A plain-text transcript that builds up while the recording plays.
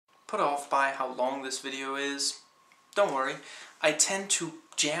put off by how long this video is, don't worry. I tend to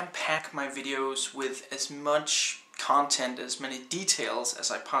jam-pack my videos with as much content, as many details as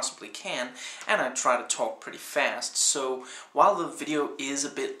I possibly can, and I try to talk pretty fast. So while the video is a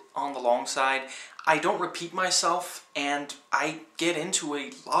bit on the long side, I don't repeat myself, and I get into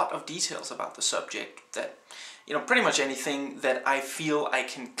a lot of details about the subject that, pretty much anything that I feel I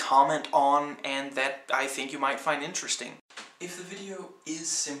can comment on and that I think you might find interesting. If the video is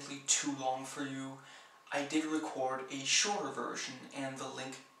simply too long for you, I did record a shorter version, and the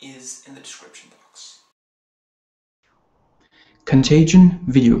link is in the description box. Contagion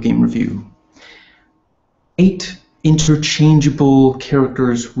video game review. 8 interchangeable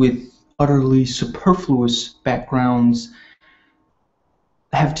characters with utterly superfluous backgrounds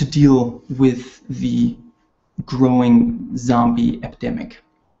have to deal with the growing zombie epidemic.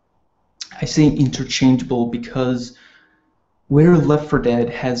 I say interchangeable because where Left 4 Dead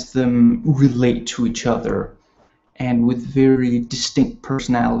has them relate to each other and with very distinct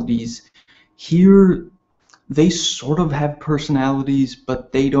personalities, here they sort of have personalities,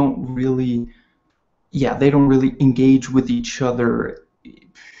 but they don't really engage with each other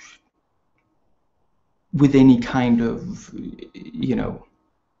with any kind of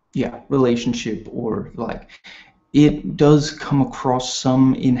relationship, or like, it does come across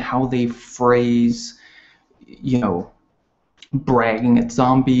some in how they phrase bragging at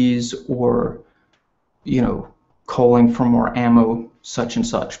zombies, or calling for more ammo, such and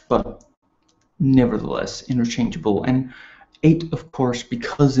such, but nevertheless interchangeable. And 8, of course,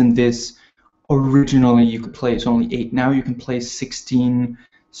 because in this originally you could play as only 8, now you can play 16,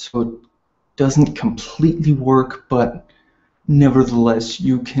 so it doesn't completely work, but nevertheless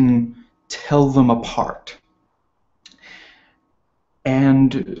you can tell them apart.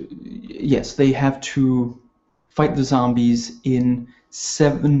 And yes, they have to fight the zombies in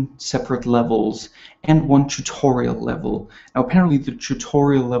 7 separate levels and 1 tutorial level. Now apparently the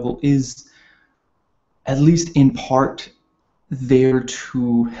tutorial level is, at least in part, there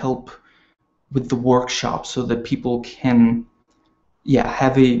to help with the workshop, so that people can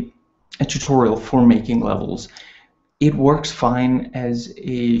have a tutorial for making levels. It works fine as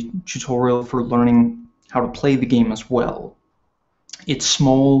a tutorial for learning how to play the game as well. It's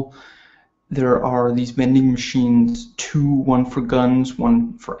small. There are these vending machines, 2, one for guns,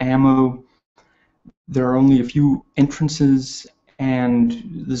 1 for ammo. There are only a few entrances,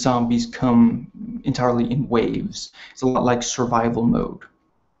 and the zombies come entirely in waves. It's a lot like survival mode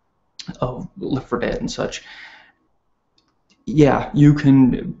of Left 4 Dead and such. Yeah, you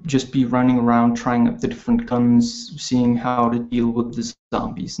can just be running around trying out the different guns, seeing how to deal with the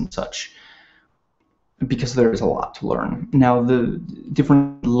zombies and such, because there is a lot to learn. Now, the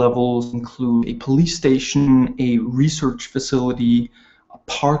different levels include a police station, a research facility, a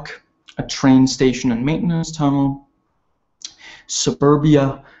park, a train station and maintenance tunnel,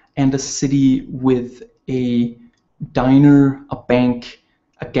 suburbia, and a city with a diner, a bank,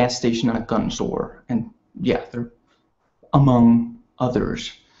 a gas station, and a gun store. And yeah, they're among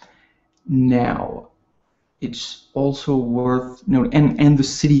others. Now, it's also worth noting, and the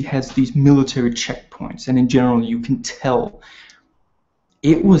city has these military checkpoints, and in general you can tell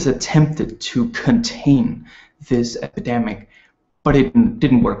it was attempted to contain this epidemic, but it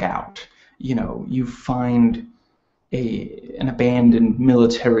didn't work out. You find an abandoned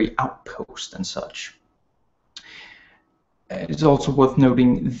military outpost and such. It's also worth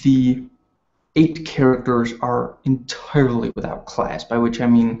noting the 8 characters are entirely without class, by which I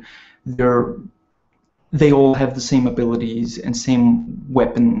mean they all have the same abilities and same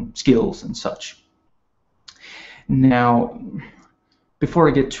weapon skills and such. Now, before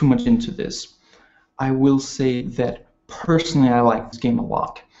I get too much into this, I will say that personally I like this game a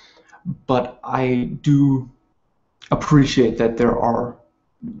lot, but I do appreciate that there are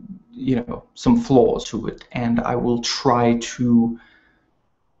some flaws to it, and I will try to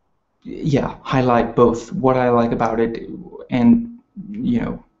highlight both what I like about it and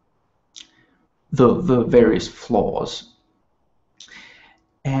the various flaws.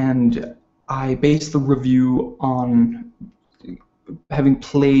 And I base the review on having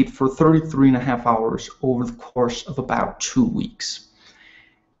played for 33.5 hours over the course of about 2 weeks.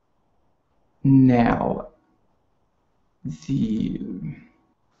 Now, the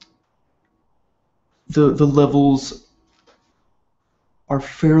levels are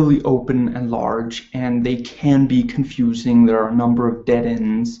fairly open and large, and they can be confusing. There are a number of dead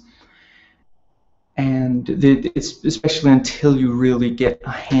ends, and it's especially until you really get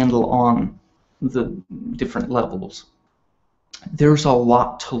a handle on the different levels. There's a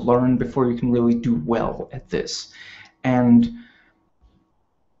lot to learn before you can really do well at this, and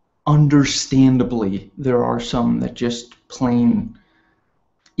understandably, there are some that just plain,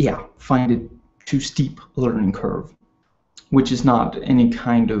 yeah, find it too steep a learning curve, which is not any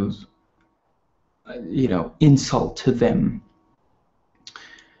kind of, insult to them.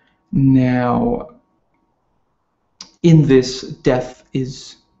 Now, in this, death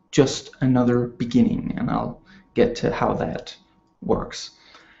is just another beginning, and I'll get to how that works.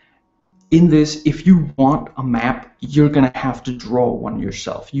 In this, if you want a map, you're going to have to draw one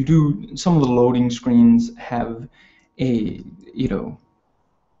yourself. Some of the loading screens have an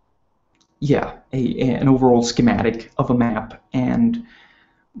overall schematic of a map, and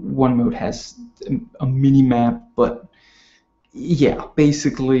one mode has a mini map, but yeah,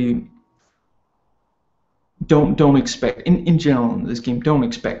 basically don't expect, in general in this game, don't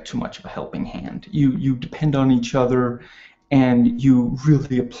expect too much of a helping hand. You depend on each other, and you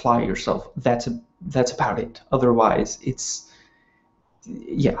really apply yourself. That's about it. Otherwise,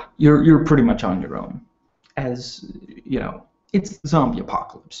 you're pretty much on your own. As it's the zombie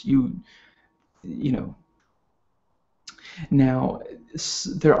apocalypse. Now,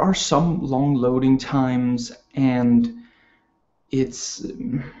 there are some long loading times, and it's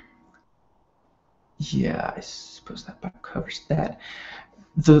I suppose that about covers that.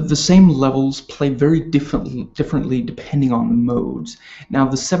 The same levels play very differently depending on the modes. Now,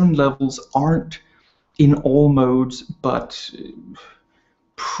 the 7 levels aren't in all modes, but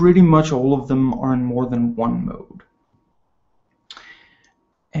pretty much all of them are in more than one mode.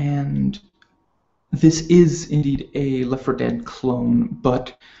 And this is indeed a Left 4 Dead clone,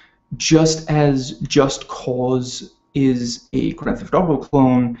 but just as Just Cause is a Grand Theft Auto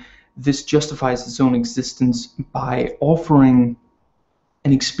clone, this justifies its own existence by offering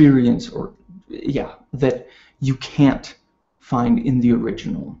an experience that you can't find in the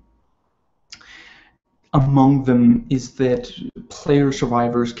original. Among them is that player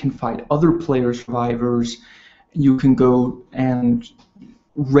survivors can fight other player survivors. You can go and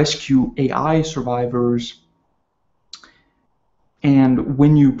rescue AI survivors, and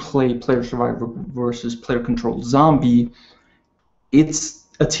when you play player survivor versus player controlled zombie, it's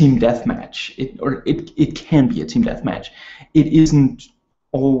a team deathmatch. It can be a team deathmatch. It isn't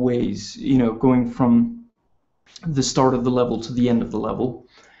always going from the start of the level to the end of the level,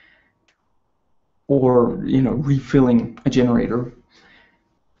 or refilling a generator.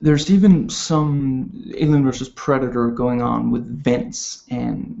 There's even some Alien vs. Predator going on with vents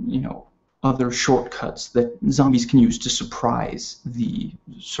and other shortcuts that zombies can use to surprise the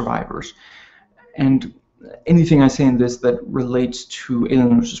survivors. And anything I say in this that relates to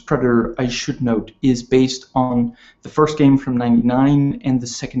Alien vs. Predator, I should note, is based on the first game from '99 and the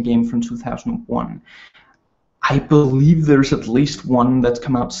second game from 2001. I believe there's at least one that's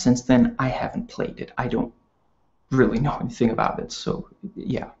come out since then. I haven't played it. I don't really know anything about it, so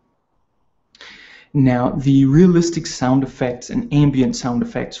yeah. Now, the realistic sound effects and ambient sound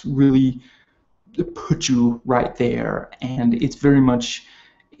effects really put you right there, and it's very much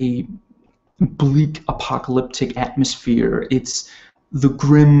a bleak apocalyptic atmosphere. It's the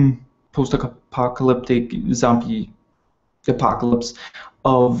grim post-apocalyptic zombie apocalypse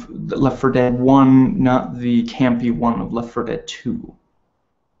of Left 4 Dead 1, not the campy one of Left 4 Dead 2.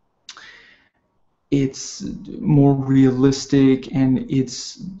 It's more realistic, and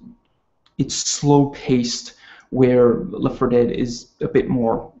it's slow-paced, where Left 4 Dead is a bit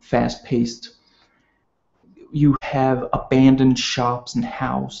more fast-paced. You have abandoned shops and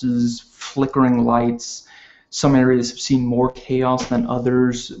houses, flickering lights. Some areas have seen more chaos than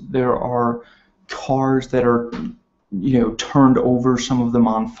others. There are cars that are turned over, some of them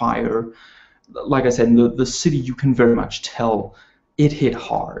on fire. Like I said, in the city, you can very much tell it hit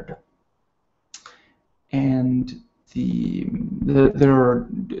hard. And there are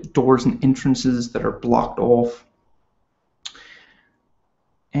doors and entrances that are blocked off.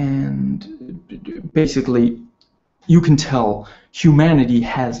 And basically, you can tell humanity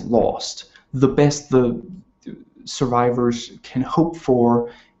has lost. The best the survivors can hope for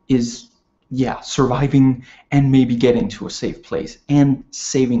is surviving and maybe getting to a safe place and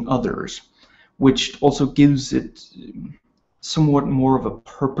saving others, which also gives it somewhat more of a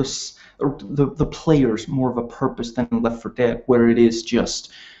purpose, or the players more of a purpose than Left 4 Dead, where it is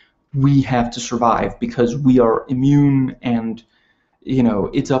just we have to survive because we are immune, and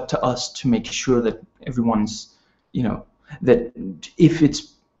it's up to us to make sure that everyone's that if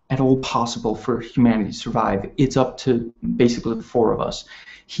it's at all possible for humanity to survive, it's up to basically the 4 of us.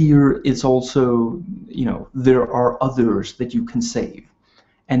 Here, it's also, there are others that you can save,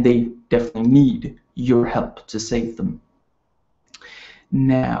 and they definitely need your help to save them.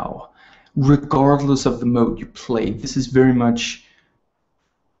 Now, regardless of the mode you play, this is very much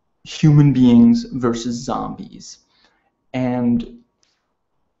human beings versus zombies. And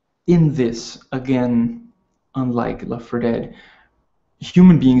in this, again, unlike Left 4 Dead,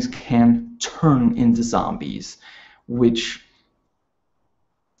 human beings can turn into zombies, which,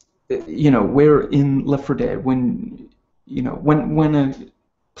 where in Left 4 Dead, when a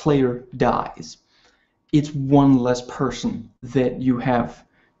player dies, it's one less person that you have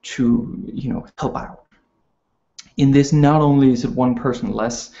to help out. In this, not only is it one person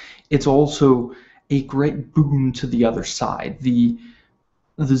less, it's also a great boon to the other side. The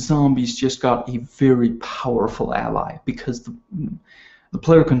zombies just got a very powerful ally, because the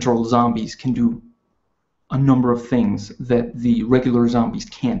player-controlled zombies can do a number of things that the regular zombies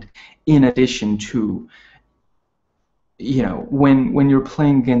can't, in addition to, when you're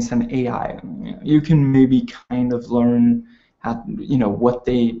playing against an AI, you can maybe kind of learn how, what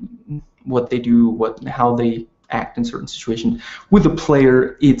they do, how they act in certain situations. With a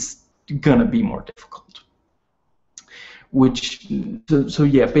player, it's gonna be more difficult. So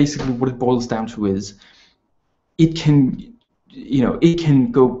yeah, basically what it boils down to is it can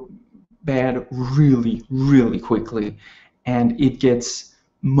go bad really, really quickly, and it gets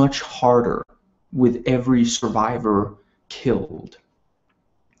much harder with every survivor killed,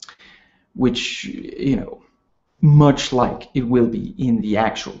 which, much like it will be in the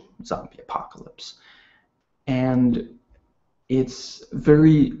actual zombie apocalypse. And it's a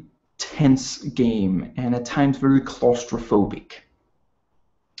very tense game, and at times very claustrophobic.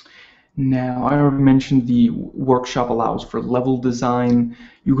 Now, I already mentioned the workshop allows for level design.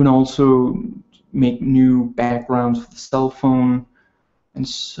 You can also make new backgrounds for the cell phone and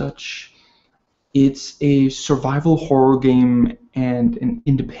such. It's a survival horror game and an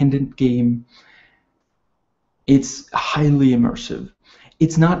independent game. It's highly immersive.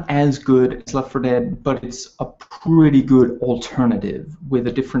 It's not as good as Left 4 Dead, but it's a pretty good alternative with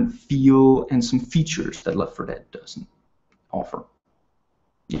a different feel and some features that Left 4 Dead doesn't offer.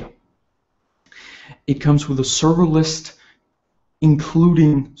 Yeah. It comes with a server list,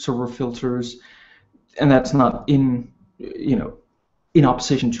 including server filters, and that's not in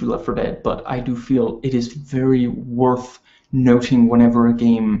opposition to Left 4 Dead, but I do feel it is very worth noting whenever a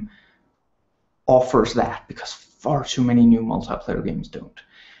game offers that, because far too many new multiplayer games don't.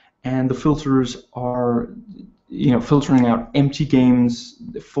 And the filters are, filtering out empty games,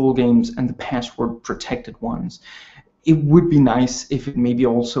 full games, and the password protected ones. It would be nice if it maybe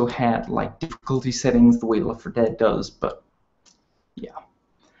also had like difficulty settings the way Left 4 Dead does, but yeah.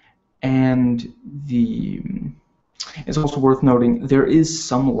 And it's also worth noting there is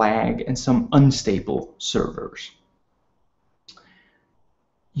some lag and some unstable servers.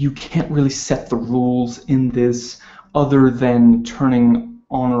 You can't really set the rules in this other than turning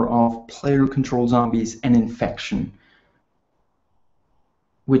on or off player-controlled zombies and infection,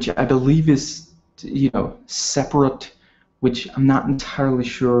 which I believe is separate, which I'm not entirely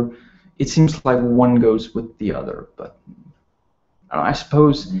sure. It seems like one goes with the other, but I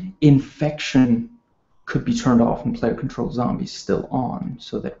suppose infection could be turned off and player-controlled zombies still on,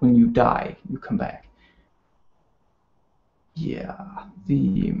 so that when you die, you come back. Yeah,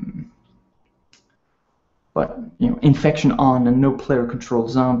 but infection on and no player-controlled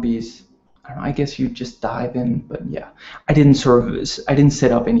zombies. I don't know, I guess you just die then. But yeah, I didn't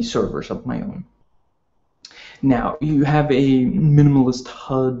set up any servers of my own. Now you have a minimalist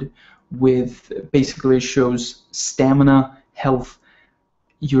HUD with basically shows stamina, health,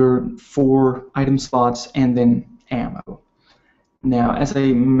 your 4 item slots, and then ammo. Now, as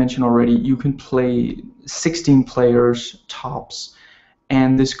I mentioned already, you can play 16 players tops,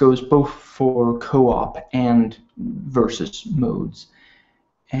 and this goes both for co-op and versus modes.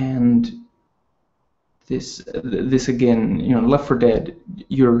 And this again, Left 4 Dead,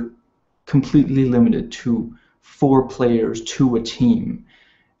 you're completely limited to 4 players to a team,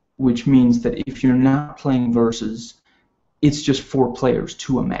 which means that if you're not playing versus, it's just 4 players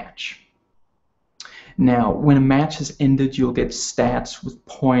to a match. Now, when a match has ended, you'll get stats with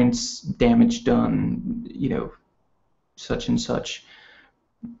points, damage done, such and such,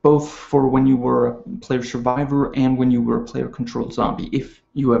 both for when you were a player survivor and when you were a player-controlled zombie, if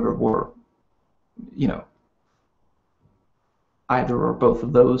you ever were, either or both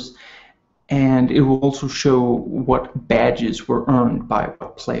of those. And it will also show what badges were earned by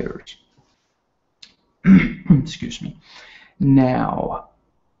what players. Excuse me. Now,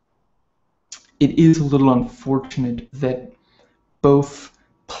 it is a little unfortunate that both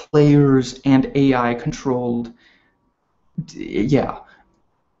players and AI controlled, yeah,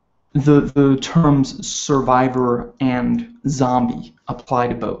 the terms survivor and zombie apply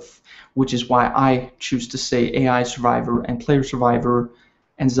to both, which is why I choose to say AI survivor and player survivor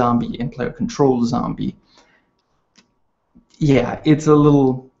and zombie and player controlled zombie. Yeah, it's a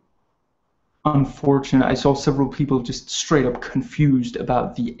little unfortunate. I saw several people just straight up confused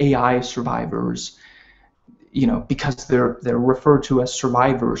about the AI survivors, you know, because they're referred to as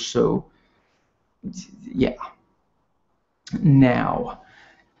survivors. So yeah. Now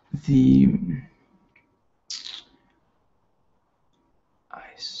I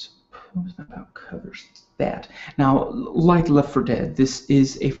suppose that about covers that. Now, like Left 4 Dead, this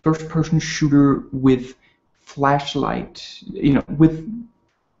is a first-person shooter with flashlight, you know,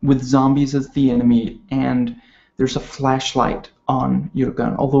 with zombies as the enemy, and there's a flashlight on your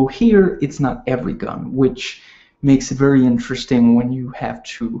gun. Although here, it's not every gun, which makes it very interesting when you have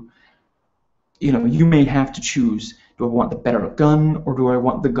to, you know, you may have to choose, do I want the better gun, or do I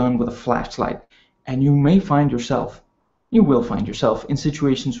want the gun with a flashlight? And you may find yourself, you will find yourself in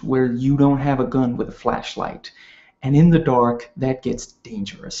situations where you don't have a gun with a flashlight. And in the dark, that gets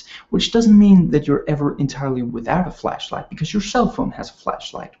dangerous, which doesn't mean that you're ever entirely without a flashlight, because your cell phone has a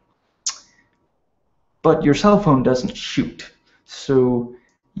flashlight. But your cell phone doesn't shoot. So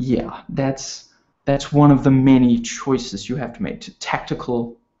yeah, that's one of the many choices you have to make,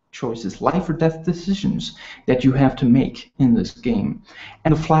 tactical choices, life or death decisions that you have to make in this game.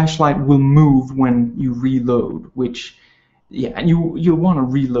 And the flashlight will move when you reload, which, yeah, and you'll want to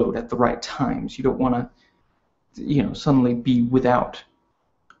reload at the right times. You don't want to, you know, suddenly be without,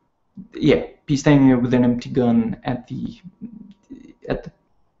 yeah, be standing there with an empty gun at the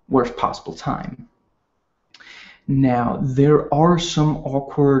worst possible time. Now, there are some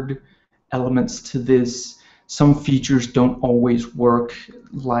awkward elements to this. Some features don't always work,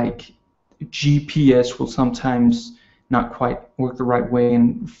 like GPS will sometimes not quite work the right way,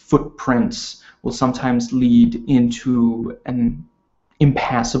 and footprints will sometimes lead into an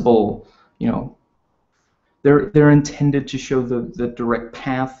impassable, you know, they're intended to show the direct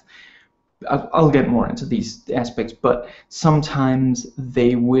path. I'll get more into these aspects, but sometimes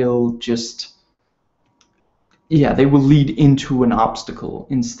they will just, yeah, they will lead into an obstacle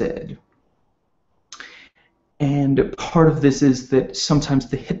instead. And part of this is that sometimes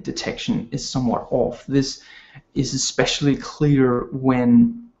the hit detection is somewhat off. This is especially clear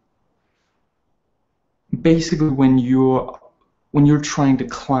when, basically, when you're trying to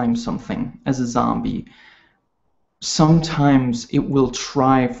climb something as a zombie. Sometimes it will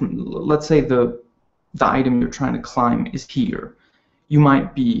try from, let's say the item you're trying to climb is here. You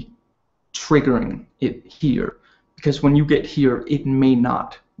might be triggering it here, because when you get here, it may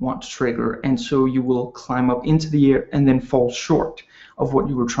not want to trigger, and so you will climb up into the air and then fall short of what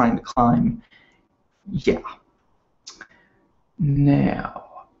you were trying to climb. Yeah.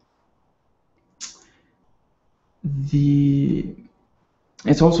 Now,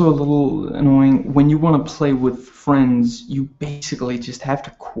 it's also a little annoying when you want to play with friends. You basically just have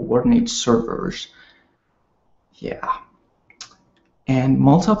to coordinate servers. Yeah. And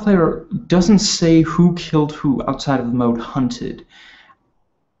multiplayer doesn't say who killed who outside of the mode hunted.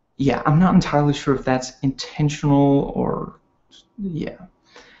 Yeah, I'm not entirely sure if that's intentional or, yeah.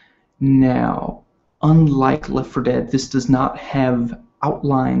 Now, unlike Left 4 Dead, this does not have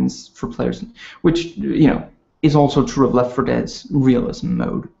outlines for players, which, you know, is also true of Left 4 Dead's realism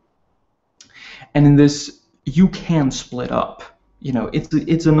mode. And in this, you can split up. You know,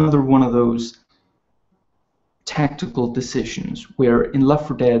 it's another one of those tactical decisions where in Left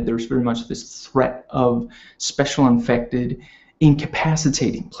 4 Dead there's very much this threat of special infected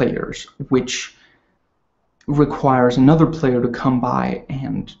incapacitating players, which requires another player to come by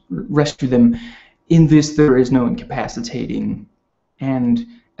and rescue them. In this, there is no incapacitating and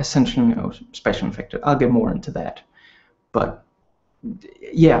essentially no special infected. I'll get more into that. But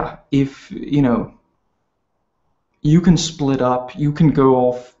yeah, if, you know, you can split up, you can go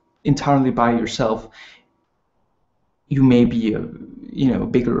off entirely by yourself. You may be a, you know,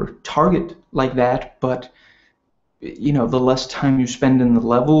 bigger target like that, but, you know, the less time you spend in the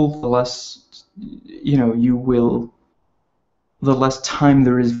level, the less, you know, the less time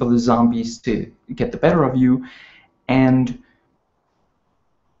there is for the zombies to get the better of you, and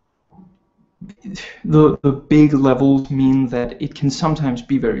the big levels mean that it can sometimes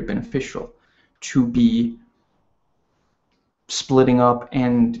be very beneficial to be splitting up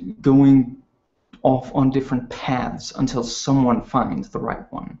and going off on different paths until someone finds the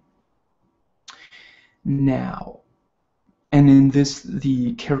right one. Now, and in this,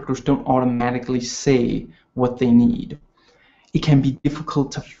 the characters don't automatically say what they need. It can be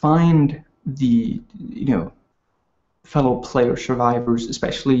difficult to find the, you know, fellow player survivors,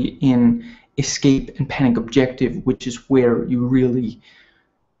 especially in escape and panic objective, which is where you really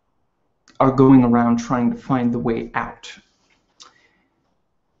are going around trying to find the way out.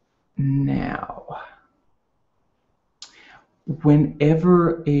 Now,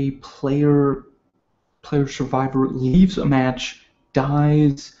 whenever a player survivor leaves a match,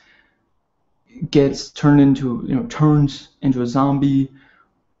 dies, gets turns into a zombie,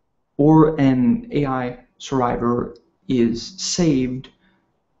 or an AI survivor is saved,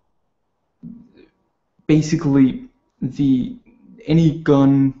 basically any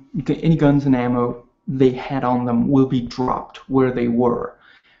guns and ammo they had on them will be dropped where they were,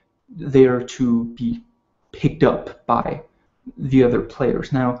 there to be picked up by the other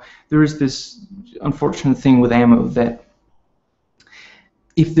players. Now, there is this unfortunate thing with ammo that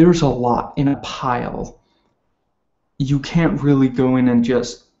if there's a lot in a pile, you can't really go in and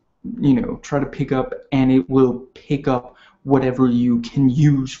just, try to pick up, and it will pick up whatever you can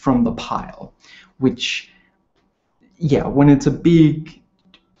use from the pile, which, yeah, when it's a big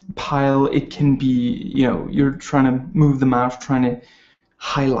pile, it can be, you're trying to move the mouse, trying to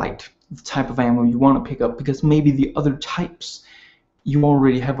highlight the type of ammo you want to pick up, because maybe the other types you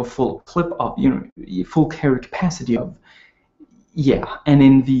already have a full clip of, full carry capacity of. Yeah, and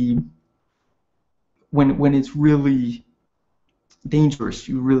in the when it's really dangerous,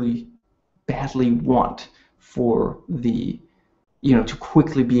 you really badly want for the to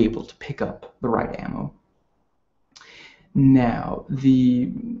quickly be able to pick up the right ammo. Now,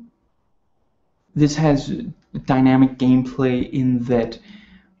 this has dynamic gameplay in that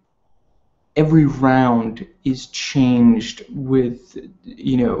every round is changed with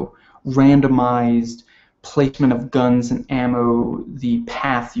randomized placement of guns and ammo. The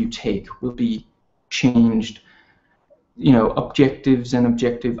path you take will be changed. Objectives and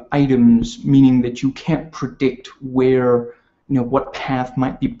objective items, meaning that you can't predict where, what path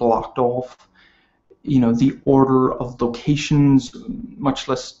might be blocked off. The order of locations, much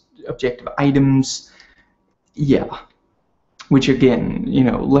less objective items. Yeah. Which again,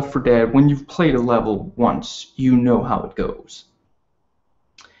 Left 4 Dead, when you've played a level once, you know how it goes.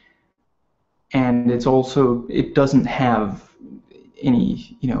 And it doesn't have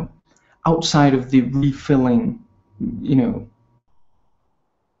any, outside of the refilling,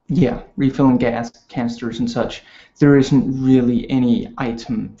 refilling gas canisters and such, there isn't really any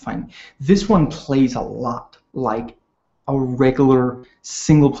item finding. This one plays a lot like a regular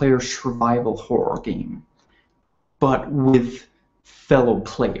single-player survival horror game, but with fellow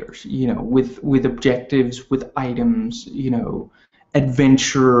players, with objectives, with items,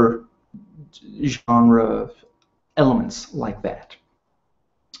 adventure genre elements like that.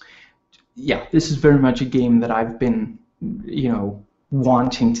 Yeah, this is very much a game that I've been,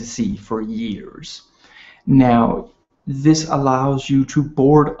 wanting to see for years. Now, this allows you to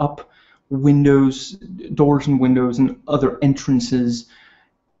board up doors and windows and other entrances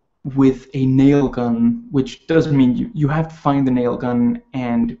with a nail gun, which doesn't mean you have to find the nail gun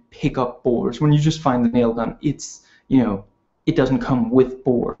and pick up boards. When you just find the nail gun, it's, it doesn't come with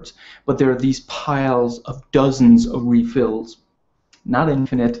boards. But there are these piles of dozens of refills, not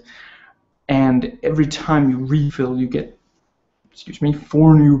infinite, and every time you refill, you get,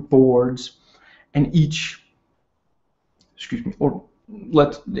 4 new boards, and each,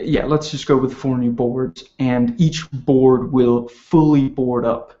 let's just go with 4 new boards, and each board will fully board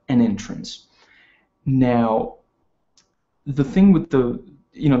up an entrance. Now, the thing with the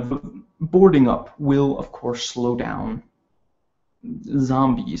boarding up will, of course, slow down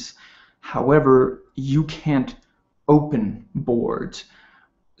zombies. However, you can't open boards,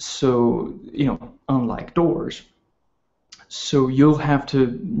 so, unlike doors. So you'll have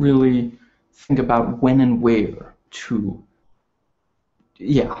to really think about when and where to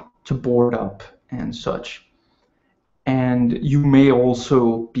board up and such. And you may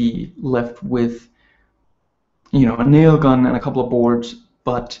also be left with, a nail gun and a couple of boards,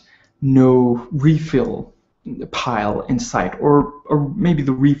 but no refill pile in sight, or maybe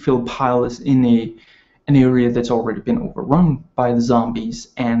the refill pile is in an area that's already been overrun by the zombies,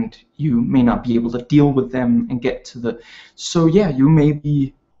 and you may not be able to deal with them and get to the. So yeah, you may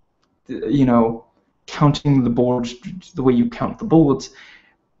be, counting the boards the way you count the bullets.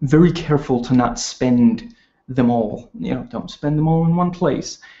 Very careful to not spend them all. Don't spend them all in one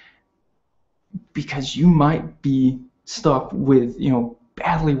place, because you might be stuck with,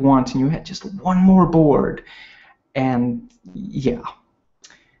 badly wanting, you had just one more board, and yeah.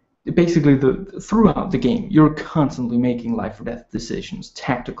 Basically, throughout the game, you're constantly making life or death decisions,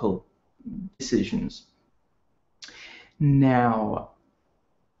 tactical decisions. Now,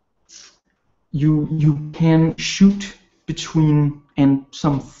 you can shoot between and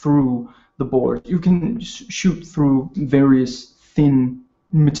some through the board. You can shoot through various thin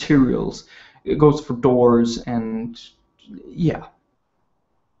materials. It goes for doors and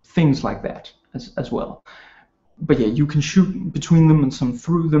things like that as well. But yeah, you can shoot between them and some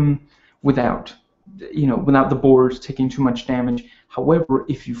through them without, without the boards taking too much damage. However,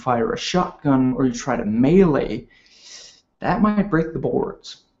 if you fire a shotgun or you try to melee, that might break the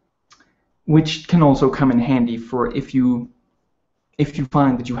boards, which can also come in handy for if you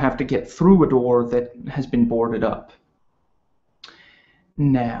find that you have to get through a door that has been boarded up.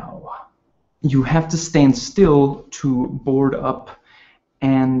 Now, you have to stand still to board up,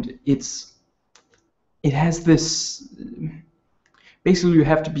 and it has this. Basically, you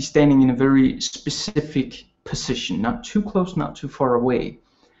have to be standing in a very specific position, not too close, not too far away,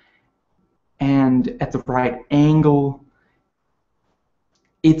 and at the right angle.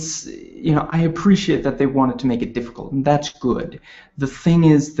 It's, I appreciate that they wanted to make it difficult, and that's good. The thing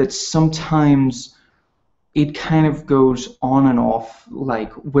is that sometimes it kind of goes on and off,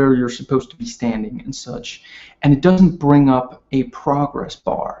 like where you're supposed to be standing and such, and it doesn't bring up a progress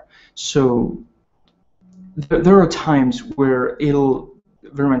bar. So there are times where it'll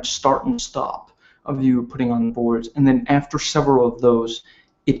very much start and stop of you putting on the boards, and then after several of those,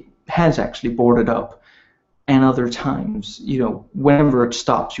 it has actually boarded up. And other times, whenever it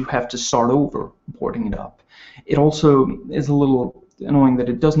stops, you have to start over boarding it up. It also is a little annoying that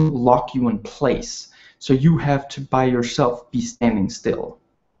it doesn't lock you in place, so you have to by yourself be standing still,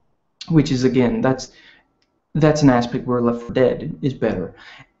 which is, again, that's an aspect where Left 4 Dead is better.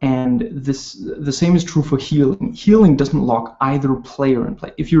 And the same is true for healing. Healing doesn't lock either player in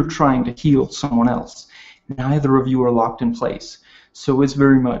place. If you're trying to heal someone else, neither of you are locked in place. So it's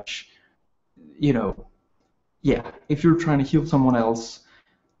very much, yeah, if you're trying to heal someone else,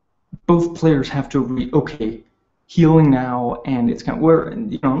 both players have to agree, okay, healing now, and it's kind of where,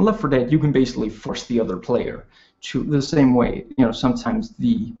 in Left 4 Dead, you can basically force the other player to the same way. Sometimes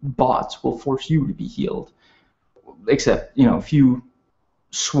the bots will force you to be healed, except, if you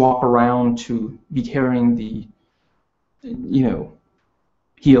swap around to be carrying the,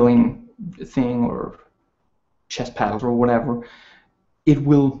 healing thing or chest paddles or whatever, it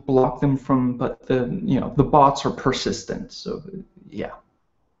will block them from, but the bots are persistent, so yeah.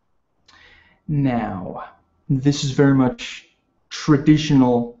 Now, this is very much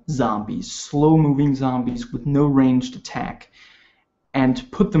traditional zombies, slow-moving zombies with no ranged attack, and to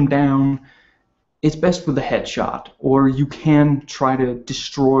put them down, it's best with a headshot, or you can try to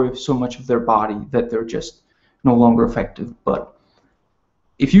destroy so much of their body that they're just no longer effective, but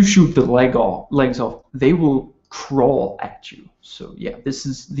if you shoot the legs off, they will crawl at you. So yeah,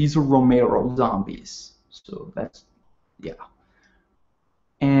 these are Romero zombies. So that's, yeah.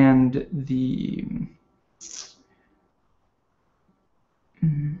 And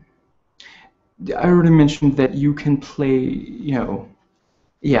I already mentioned that you can play,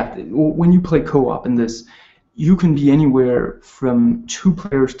 yeah, when you play co-op in this, you can be anywhere from 2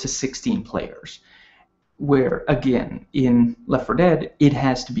 players to 16 players. Where, again, in Left 4 Dead, it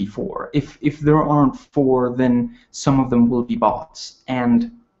has to be 4. If there aren't 4, then some of them will be bots.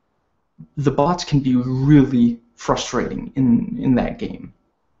 And the bots can be really frustrating in that game.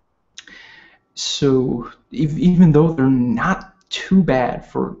 So even though they're not too bad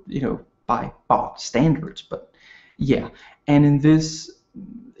for, by bot standards, but yeah. And in this,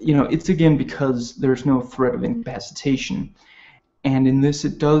 it's again because there's no threat of incapacitation. And in this,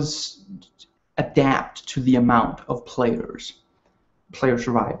 it does adapt to the amount of player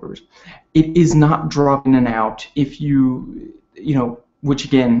survivors. It is not drop in and out if you, which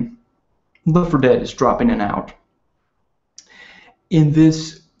again, Left 4 Dead is drop in and out. In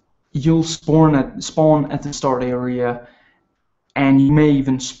this, you'll spawn at the start area, and you may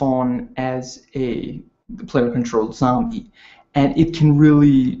even spawn as a player-controlled zombie. And it can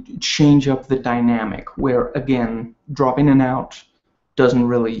really change up the dynamic, where, again, drop in and out doesn't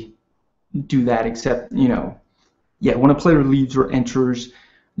really do that, except, yeah, when a player leaves or enters,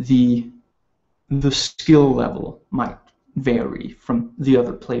 the skill level might vary from the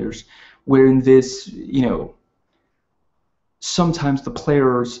other players, where in this, sometimes the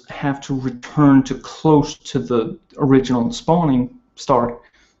players have to return to close to the original spawning start,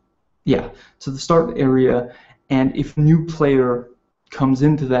 yeah, to the start area, and if a new player comes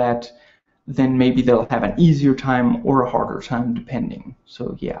into that, then maybe they'll have an easier time or a harder time, depending.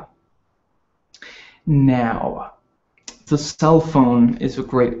 So yeah. Now, the cell phone is a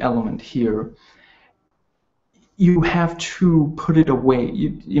great element here. You have to put it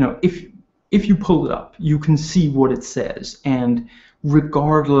away. If you pull it up, you can see what it says, and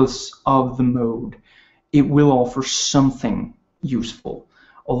regardless of the mode, it will offer something useful.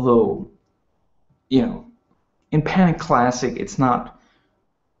 Although, in Panic Classic, it's not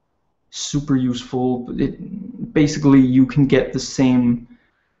super useful. Basically, you can get the same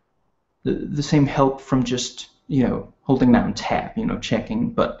the same help from just, holding down tab,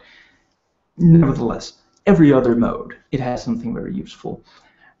 checking, but nevertheless, every other mode, it has something very useful.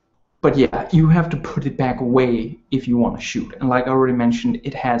 But yeah, you have to put it back away if you want to shoot. And like I already mentioned,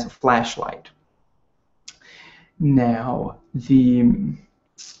 it has a flashlight. Now,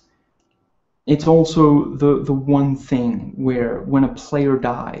 it's also the one thing where when a player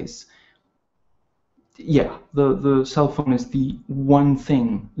dies, yeah, the cell phone is the one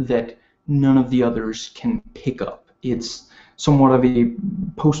thing that none of the others can pick up. It's somewhat of a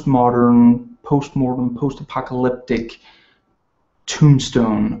postmodern, postmortem, post-apocalyptic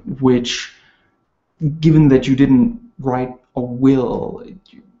tombstone, which, given that you didn't write a will,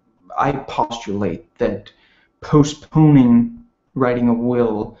 I postulate that postponing writing a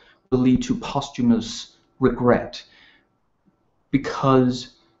will lead to posthumous regret,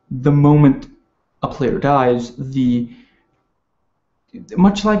 because the moment a player dies,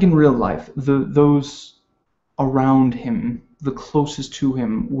 much like in real life, those around him, the closest to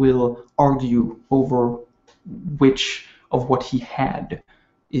him, will argue over which of what he had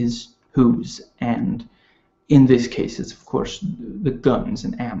is whose, and in this case it's of course the guns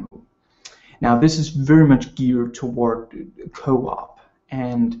and ammo. Now this is very much geared toward co-op,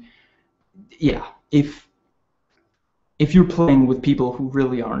 and yeah, if you're playing with people who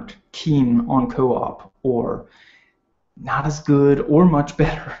really aren't keen on co-op, or not as good or much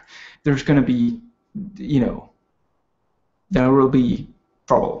better, there's going to be, there will be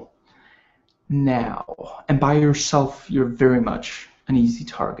trouble. Now, and by yourself, you're very much an easy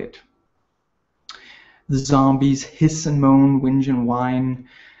target. The zombies hiss and moan, whinge and whine.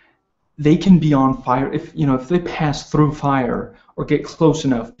 They can be on fire. If they pass through fire or get close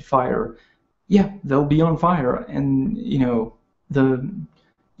enough to fire, yeah, they'll be on fire, and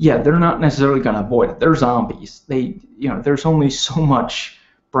they're not necessarily going to avoid it. They're zombies. There's only so much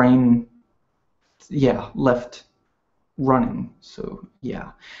brain, left running. So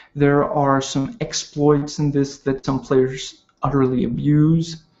yeah, there are some exploits in this that some players utterly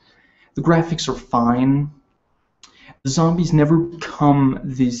abuse. The graphics are fine. The zombies never become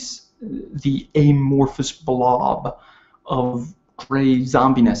the amorphous blob of gray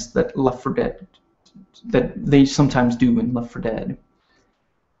zombiness that that they sometimes do in Left 4 Dead.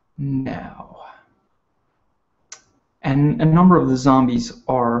 Now, and a number of the zombies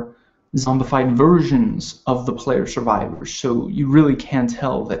are zombified versions of the player survivors, so you really can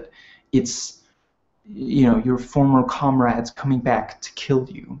tell that it's your former comrades coming back to kill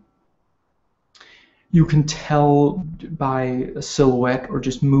you. You can tell by a silhouette or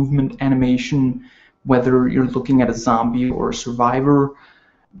just movement animation whether you're looking at a zombie or a survivor.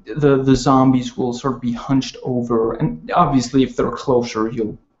 The zombies will sort of be hunched over, and obviously if they're closer,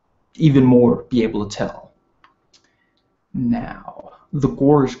 you'll even more be able to tell. Now, the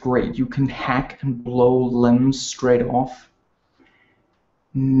gore is great. You can hack and blow limbs straight off.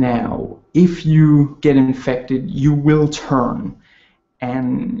 Now, if you get infected, you will turn,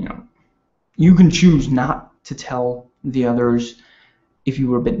 and you can choose not to tell the others if you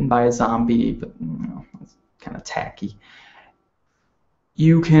were bitten by a zombie, but it's kind of tacky.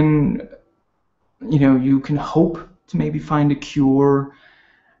 You can, you can hope to maybe find a cure,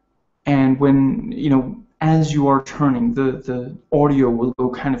 and when, as you are turning, the audio will go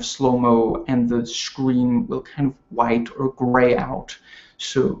kind of slow-mo, and the screen will kind of white or gray out.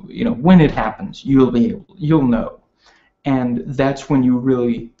 So, when it happens, you'll know. And that's when you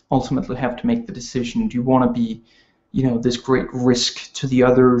really ultimately have to make the decision. Do you want to be, this great risk to the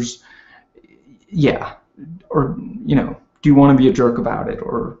others? Yeah. Or, do you want to be a jerk about it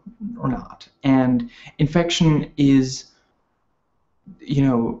or not? And infection is,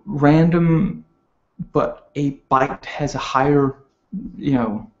 random, but a bite has a higher,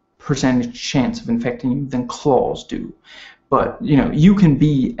 percentage chance of infecting you than claws do. But, you can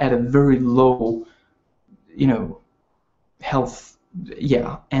be at a very low, health,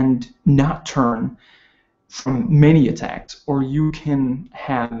 and not turn from many attacks, or you can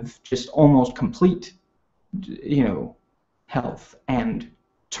have just almost complete, health and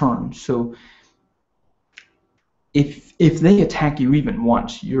turn. So if they attack you even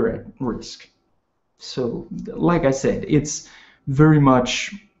once, you're at risk. So, like I said, it's very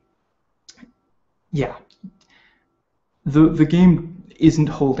much, the game isn't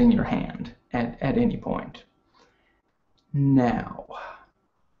holding your hand at any point. Now,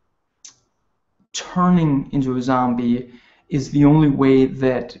 turning into a zombie is the only way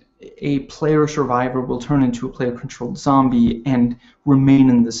that a player survivor will turn into a player-controlled zombie and remain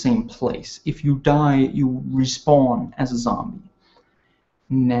in the same place. If you die, you respawn as a zombie.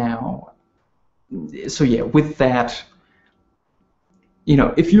 Now, so yeah, with that,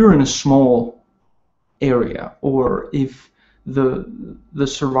 if you're in a small area, or if the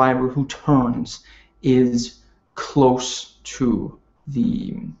survivor who turns is close to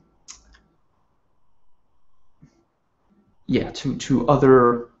the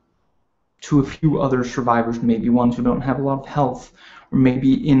to a few other survivors, maybe ones who don't have a lot of health, or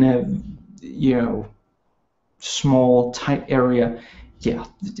maybe in a small tight area, yeah,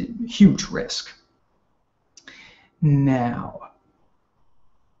 huge risk. Now,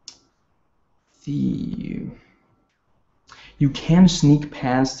 you can sneak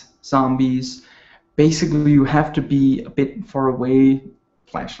past zombies. Basically, you have to be a bit far away,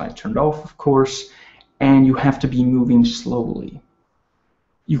 flashlight turned off, of course, and you have to be moving slowly.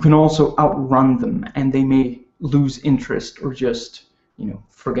 You can also outrun them, and they may lose interest or just,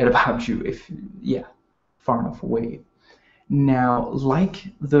 forget about you if, far enough away. Now, like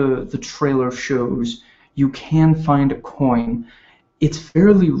the trailer shows, you can find a coin. It's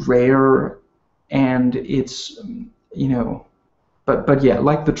fairly rare, and it's, but yeah,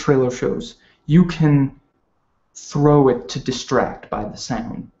 like the trailer shows, you can throw it to distract by the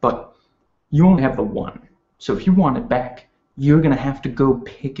sound, but you only have the one. So if you want it back, you're gonna have to go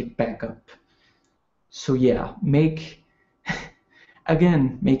pick it back up. So yeah, making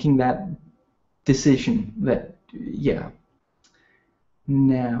that decision that,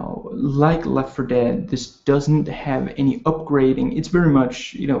 Now, like Left 4 Dead, this doesn't have any upgrading. It's very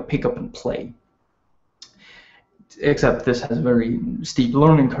much, pick up and play. Except this has a very steep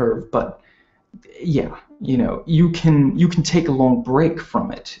learning curve, but yeah, you can take a long break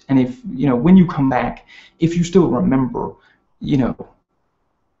from it, and if when you come back, if you still remember, you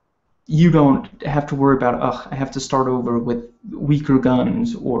don't have to worry about, I have to start over with weaker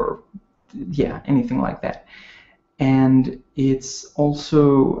guns or anything like that. And it's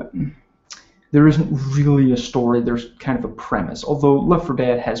also, there isn't really a story, there's kind of a premise, although Left 4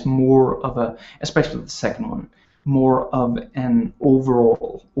 Dead has more of a, especially the second one, more of an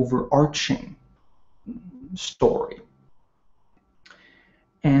overarching story.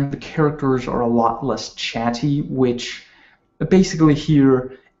 And the characters are a lot less chatty, which basically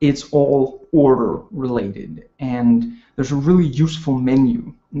here it's all order related, and there's a really useful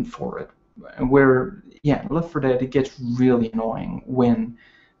menu for it, where Left 4 Dead, it gets really annoying when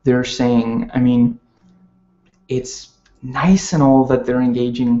they're saying, it's nice and all that they're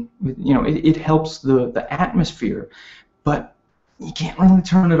engaging with, it helps the atmosphere, but you can't really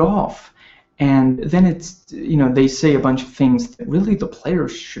turn it off. And then it's, they say a bunch of things that really the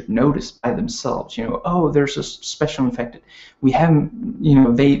players should notice by themselves. Oh, there's a special infected. We haven't,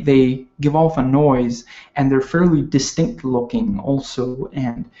 they give off a noise, and they're fairly distinct looking also.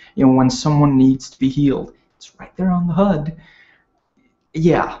 And, when someone needs to be healed, it's right there on the HUD.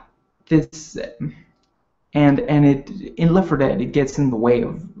 Yeah, this, and it, in Left 4 Dead, it gets in the way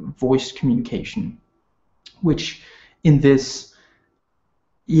of voice communication, which in this,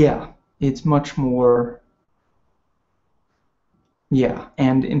 it's much more,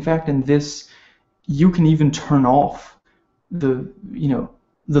 and in fact in this, you can even turn off the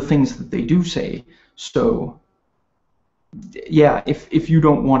things that they do say. So if you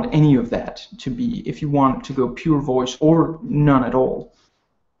don't want any of that to be, if you want to go pure voice or none at all,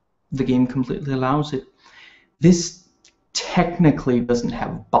 the game completely allows it. This technically doesn't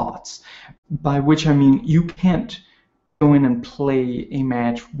have bots, by which I mean you can't go in and play a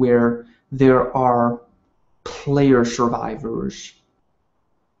match where there are player survivors,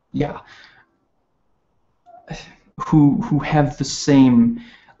 who have the same,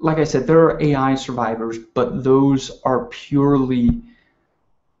 like I said, there are AI survivors, but those are purely,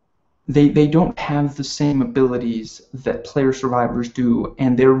 they don't have the same abilities that player survivors do,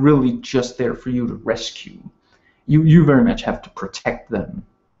 and they're really just there for you to rescue. You very much have to protect them.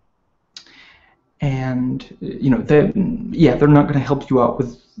 And they're not going to help you out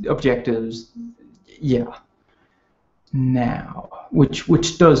with objectives. Now,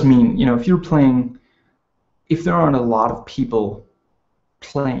 which does mean, if you're playing, if there aren't a lot of people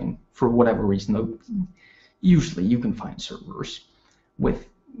playing for whatever reason, though, usually you can find servers with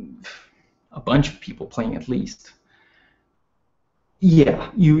a bunch of people playing at least.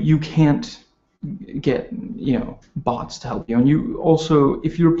 You can't get bots to help you, and you also,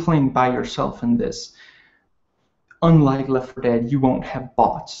 if you're playing by yourself in this, unlike Left 4 Dead, you won't have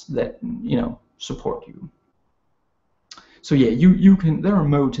bots that support you. So you can, there are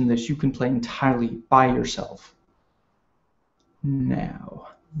modes in this you can play entirely by yourself. Now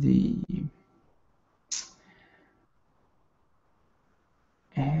this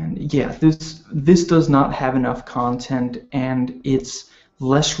does not have enough content, and it's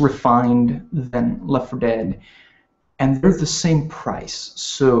less refined than Left 4 Dead, and they're the same price.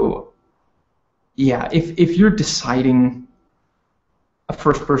 So yeah, if you're deciding a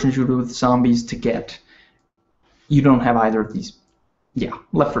first-person shooter with zombies to get, you don't have either of these. Yeah,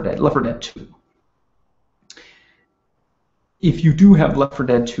 Left 4 Dead, Left 4 Dead 2. If you do have Left 4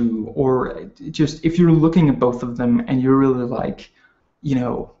 Dead 2, or just if you're looking at both of them and you're really like, you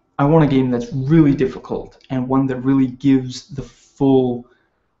know, I want a game that's really difficult and one that really gives the full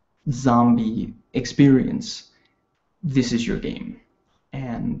zombie experience, this is your game.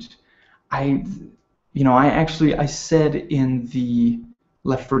 And I said in the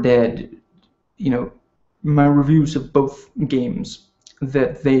Left 4 Dead, my reviews of both games,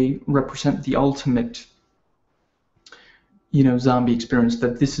 that they represent the ultimate, zombie experience,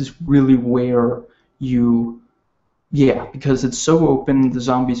 that this is really where because it's so open, the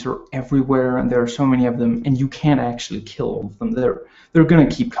zombies are everywhere, and there are so many of them, and you can't actually kill all of them. They're gonna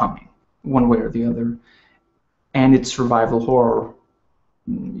keep coming, one way or the other. And it's survival horror.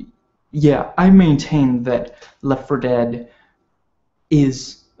 Yeah, I maintain that Left 4 Dead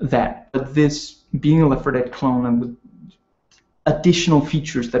is that, but this being a Left 4 Dead clone and with additional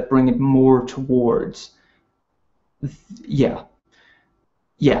features that bring it more towards, this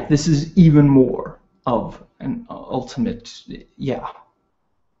is even more of an ultimate,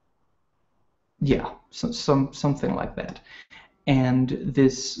 something like that. And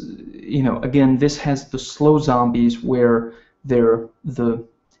this, again, this has the slow zombies where they're the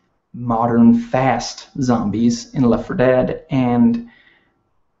modern fast zombies in Left 4 Dead, and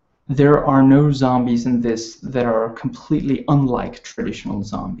there are no zombies in this that are completely unlike traditional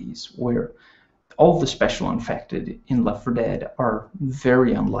zombies, where all the special infected in Left 4 Dead are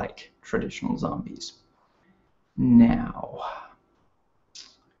very unlike traditional zombies. Now,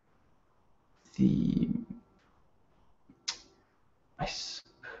 I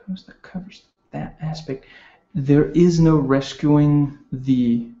suppose that covers that aspect. There is no rescuing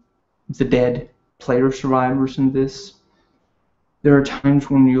the dead player survivors in this. There are times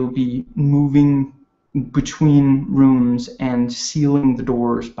when you'll be moving between rooms and sealing the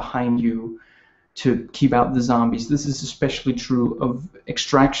doors behind you to keep out the zombies. This is especially true of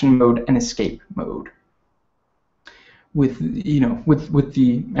extraction mode and escape mode, with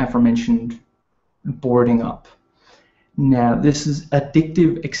the aforementioned boarding up. Now, this is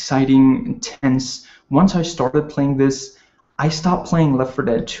addictive, exciting, intense. Once I started playing this, I stopped playing Left 4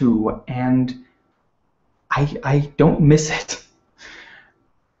 Dead 2, and I don't miss it.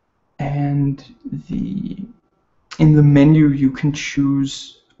 And in the menu, you can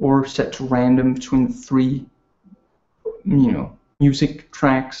choose or set to random between 3, music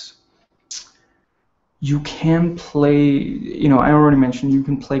tracks. You can play, I already mentioned you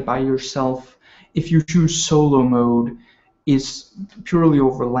can play by yourself. If you choose solo mode, it's purely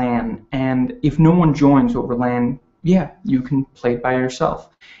over LAN, and if no one joins over LAN, you can play it by yourself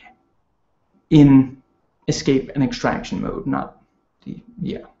in escape and extraction mode, not the,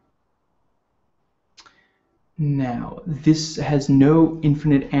 Now, this has no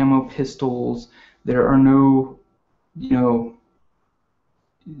infinite ammo pistols. There are no,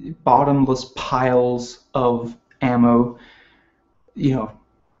 bottomless piles of ammo,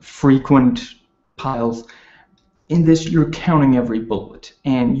 frequent piles. In this, you're counting every bullet,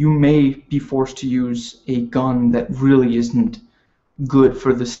 and you may be forced to use a gun that really isn't good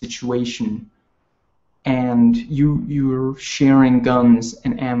for the situation, and you're sharing guns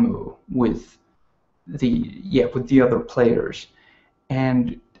and ammo with the other players.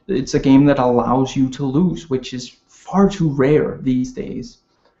 And it's a game that allows you to lose, which is far too rare these days.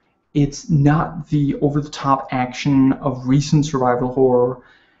 It's not the over-the-top action of recent survival horror.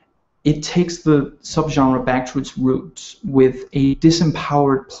 It takes the subgenre back to its roots with a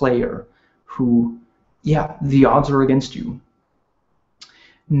disempowered player who, the odds are against you.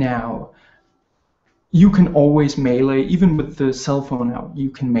 Now, you can always melee, even with the cell phone out,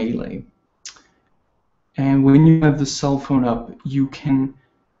 you can melee. And when you have the cell phone up, you can,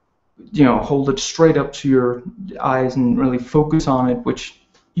 hold it straight up to your eyes and really focus on it, which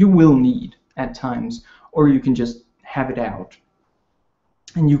you will need at times, or you can just have it out.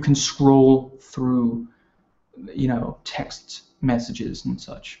 And you can scroll through, text messages and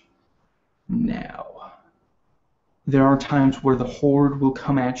such. Now, there are times where the horde will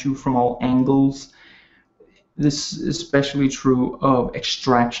come at you from all angles. This is especially true of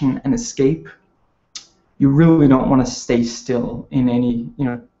extraction and escape. You really don't want to stay still in any,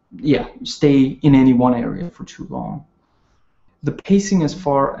 stay in any one area for too long. The pacing as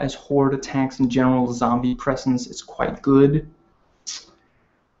far as horde attacks and general zombie presence is quite good.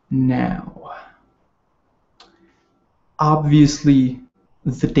 Now, obviously,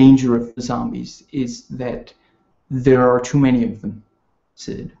 the danger of the zombies is that There are too many of them,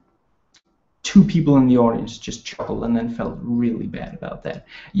 Sid. Two people in the audience just chuckled and then felt really bad about that.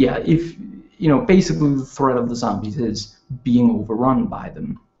 Yeah, if, basically the threat of the zombies is being overrun by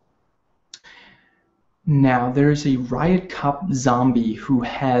them. Now, there's a Riot Cop Zombie who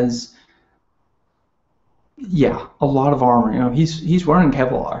has, a lot of armor. He's wearing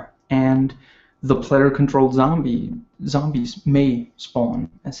Kevlar, and the player-controlled zombies may spawn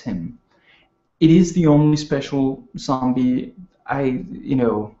as him. It is the only special zombie.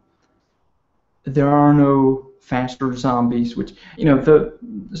 There are no faster zombies, which, the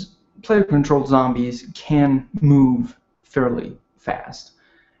player-controlled zombies can move fairly fast,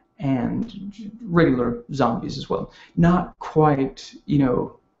 and regular zombies as well. Not quite,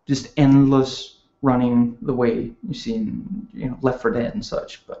 just endless running the way you see in, Left 4 Dead and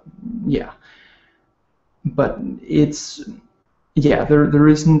such, but yeah. But it's, there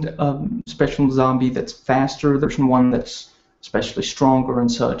isn't a special zombie that's faster. There's one that's especially stronger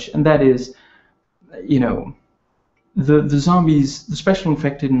and such, and that is, the zombies, the special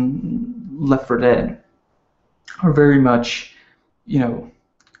infected in Left 4 Dead, are very much,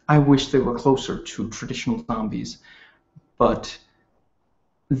 I wish they were closer to traditional zombies, but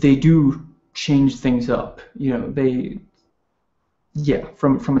they do change things up.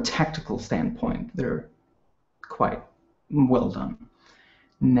 From a tactical standpoint, they're quite well done.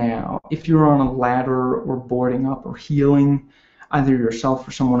 Now, if you're on a ladder or boarding up or healing, either yourself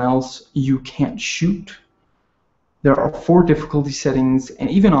or someone else, you can't shoot. There are 4 difficulty settings, and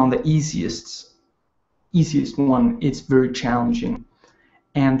even on the easiest one, it's very challenging.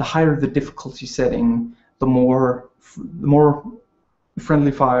 And the higher the difficulty setting, the more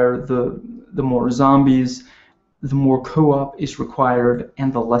friendly fire, the more zombies, the more co-op is required,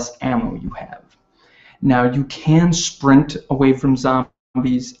 and the less ammo you have. Now, you can sprint away from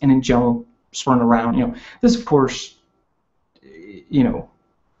zombies and in general sprint around. This, of course,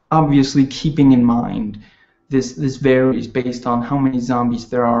 obviously keeping in mind this varies based on how many zombies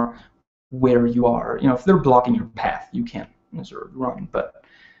there are where you are. If they're blocking your path, you can't necessarily run. But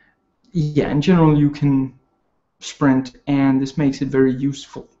yeah, in general, you can sprint, and this makes it very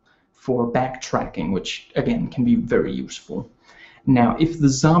useful for backtracking, which again can be very useful. Now, if the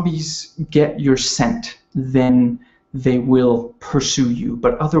zombies get your scent, then they will pursue you,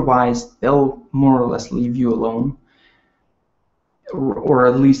 but otherwise they'll more or less leave you alone, or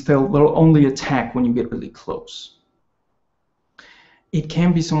at least they'll only attack when you get really close. It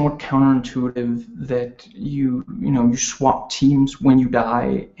can be somewhat counterintuitive that you swap teams when you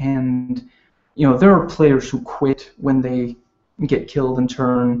die, and there are players who quit when they get killed in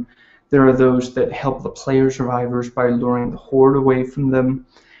turn. There are those that help the player survivors by luring the horde away from them.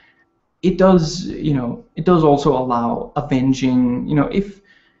 It does also allow avenging.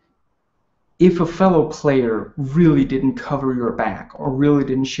 If a fellow player really didn't cover your back or really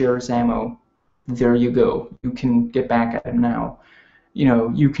didn't share his ammo, there you go. You can get back at him now.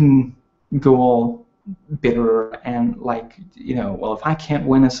 You can go all bitter and well, if I can't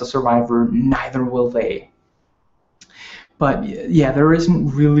win as a survivor, neither will they. But yeah, there isn't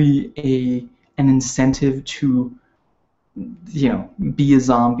really an incentive to be a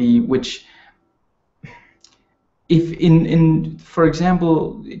zombie, which if in for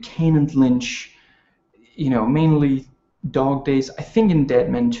example, Kane and Lynch, mainly Dog Days, I think in Dead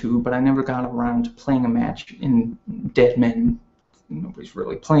Men too, but I never got around to playing a match in Dead Men. Nobody's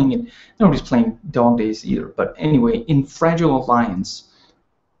really playing it. Nobody's playing Dog Days either. But anyway, in Fragile Alliance,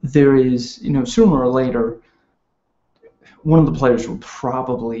 there is, sooner or later, one of the players will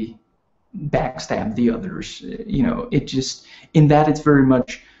probably backstab the others. It just, in that it's very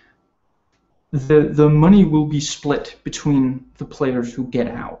much, the money will be split between the players who get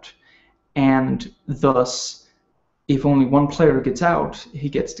out. And thus, if only one player gets out, he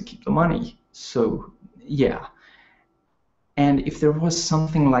gets to keep the money. So, yeah. And if there was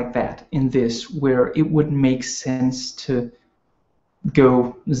something like that in this, where it would make sense to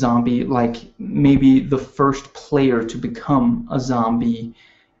go zombie, like maybe the first player to become a zombie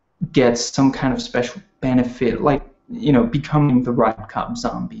gets some kind of special benefit, like, becoming the Riot Cop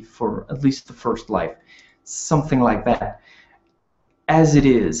Zombie for at least the first life, something like that. As it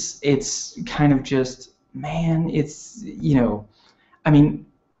is, it's kind of just, man, it's,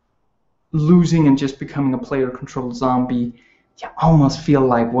 losing and just becoming a player-controlled zombie, you almost feel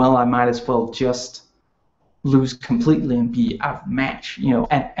like, well, I might as well just lose completely and be out of match,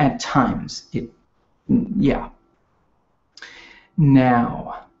 at times. Yeah.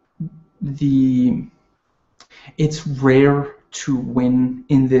 Now, it's rare to win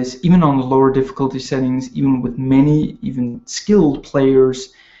in this, even on the lower difficulty settings, even with many, even skilled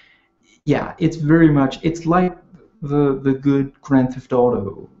players. Yeah, it's very much, it's like the good Grand Theft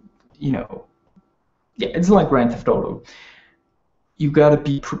Auto, you know, yeah, it's like Grand Theft Auto. You got to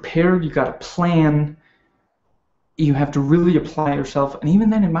be prepared, you got to plan, you have to really apply yourself, and even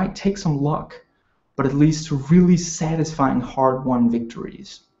then it might take some luck, but at least really satisfying hard-won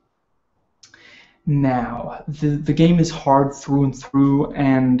victories. Now, the game is hard through and through,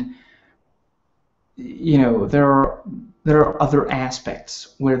 and you know, there are other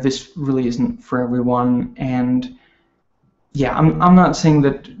aspects where this really isn't for everyone, and yeah, I'm not saying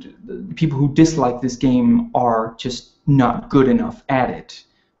that the people who dislike this game are just not good enough at it.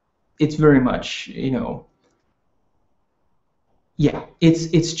 It's very much, you know, yeah,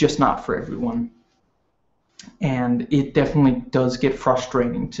 it's just not for everyone, and it definitely does get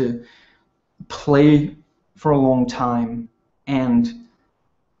frustrating to play for a long time and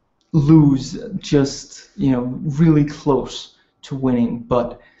lose just, you know, really close to winning.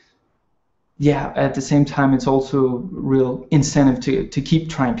 But yeah, at the same time, it's also real incentive to keep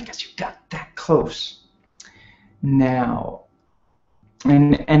trying because you got that close. Now,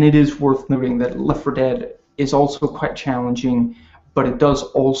 and it is worth noting that Left 4 Dead is also quite challenging, but it does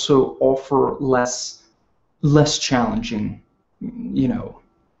also offer less challenging, you know.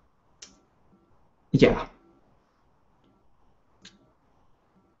 Yeah.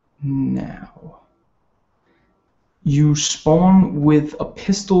 Now, you spawn with a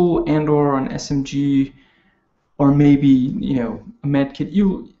pistol and or an SMG, or maybe, you know, a medkit.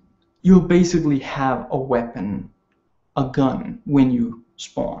 You'll basically have a weapon, a gun, when you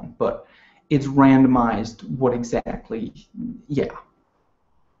spawn, but it's randomized what exactly. Yeah.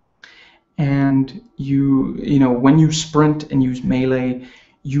 And you know, when you sprint and use melee,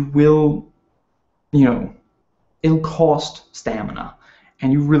 you will, you know, it'll cost stamina,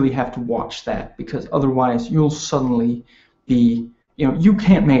 and you really have to watch that, because otherwise you'll suddenly be, you know, you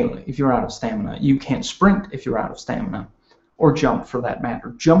can't melee if you're out of stamina, you can't sprint if you're out of stamina, or jump for that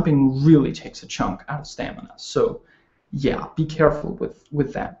matter. Jumping really takes a chunk out of stamina, so yeah, be careful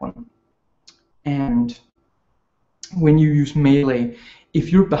with that one. And when you use melee,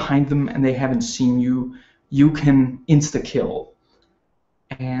 if you're behind them and they haven't seen you, you can insta-kill,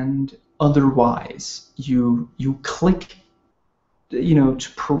 and otherwise you click, you know,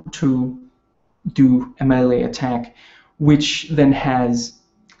 to do a melee attack, which then has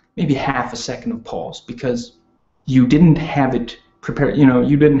maybe half a second of pause because you didn't have it prepared, you know,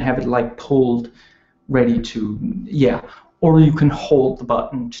 you didn't have it like pulled ready to, yeah. Or you can hold the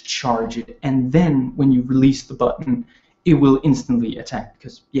button to charge it, and then when you release the button, it will instantly attack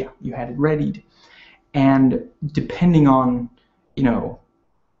because, yeah, you had it readied. And depending on, you know,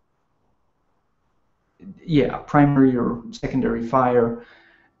 yeah, primary or secondary fire,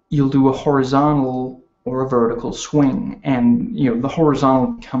 you'll do a horizontal or a vertical swing, and you know, the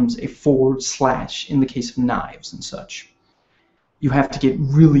horizontal becomes a forward slash in the case of knives and such. You have to get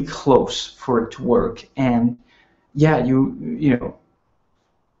really close for it to work, and yeah, you know,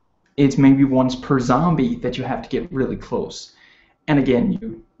 it's maybe once per zombie that you have to get really close. And again,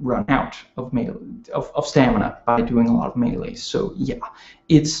 you run out of stamina by doing a lot of melee. So yeah,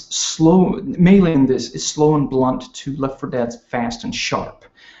 it's slow. Melee in this is slow and blunt to Left 4 Dead's fast and sharp.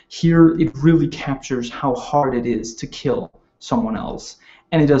 Here, it really captures how hard it is to kill someone else,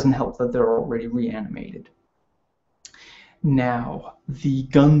 and it doesn't help that they're already reanimated. Now, the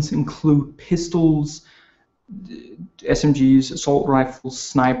guns include pistols, SMGs, assault rifles,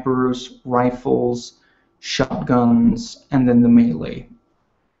 snipers, rifles, shotguns, and then the melee.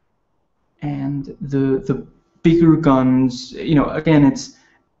 And the bigger guns, you know, again, it's,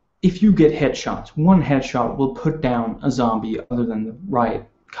 if you get headshots, one headshot will put down a zombie other than the Riot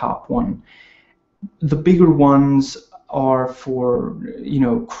Cop one. The bigger ones are for, you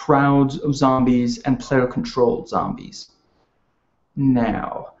know, crowds of zombies and player-controlled zombies.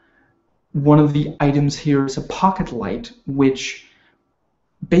 Now, one of the items here is a pocket light, which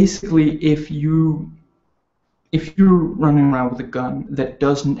basically, if you're running around with a gun that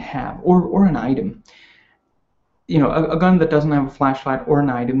doesn't have, or an item, you know, a gun that doesn't have a flashlight or an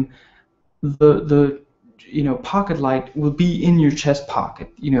item, the you know, pocket light will be in your chest pocket,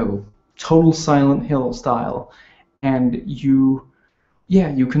 you know, total Silent Hill style, and you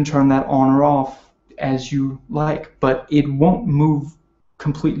can turn that on or off as you like, but it won't move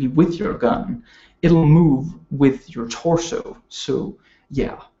completely with your gun. It'll move with your torso. So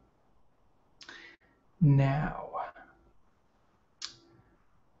yeah. Now,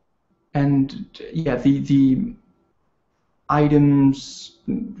 and yeah, the items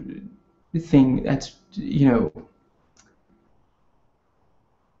thing, that's, you know,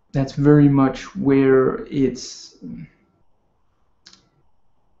 that's very much where it's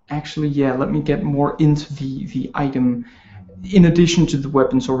actually, yeah, let me get more into the item. In addition to the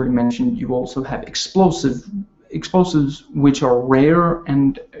weapons already mentioned, you also have explosives, which are rare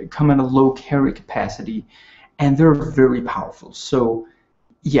and come at a low carry capacity, and they're very powerful. So,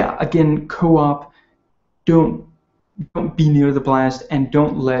 yeah, again, co-op, don't be near the blast, and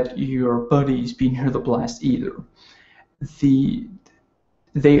don't let your buddies be near the blast either. The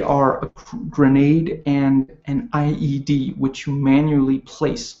They are a grenade and an IED, which you manually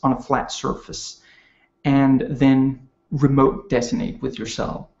place on a flat surface and then remote detonate with your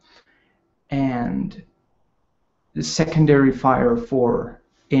cell. And the secondary fire for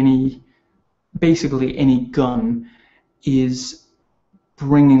basically any gun is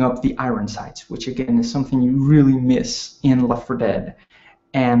bringing up the iron sights, which again is something you really miss in Left 4 Dead.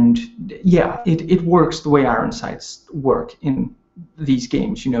 And yeah, it works the way iron sights work in these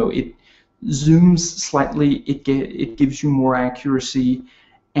games. You know, it zooms slightly, it gives you more accuracy,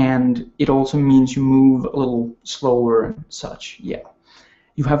 and it also means you move a little slower and such. Yeah.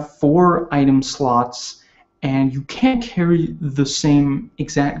 You have 4 item slots, and you can't carry the same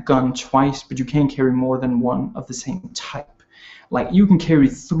exact gun twice, but you can carry more than one of the same type. Like, you can carry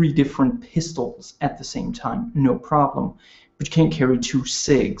 3 different pistols at the same time, no problem, but you can't carry 2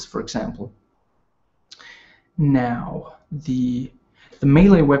 SIGs, for example. Now, the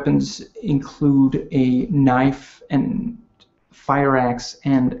melee weapons include a knife and fire axe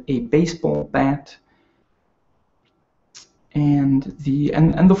and a baseball bat. And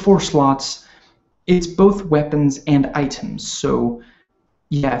the 4 slots, it's both weapons and items. So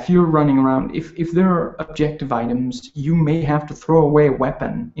yeah, if you're running around, if there are objective items, you may have to throw away a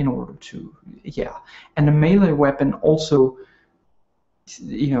weapon in order to, yeah. And a melee weapon also,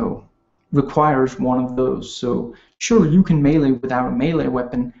 you know, requires one of those. So sure, you can melee without a melee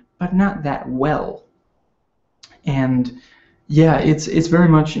weapon, but not that well. And yeah, it's very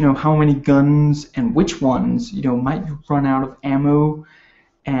much, you know, how many guns and which ones, you know, might you run out of ammo,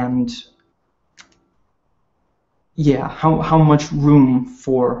 and yeah, how much room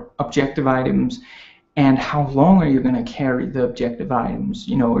for objective items, and how long are you going to carry the objective items?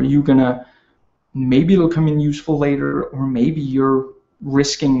 You know, are you going to, maybe it'll come in useful later, or maybe you're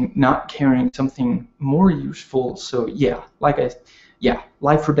risking not carrying something more useful. So yeah,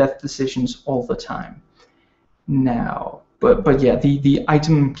 life or death decisions all the time. Now, but yeah, the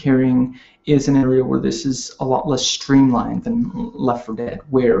item carrying is an area where this is a lot less streamlined than Left 4 Dead,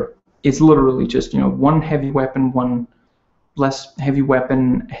 where it's literally just, you know, one heavy weapon, one less heavy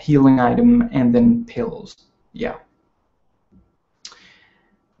weapon, healing item, and then pills. Yeah.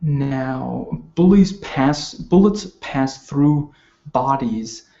 Now, bullets pass through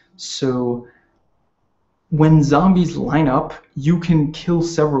bodies, so when zombies line up, you can kill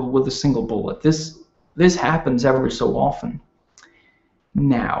several with a single bullet. This happens every so often.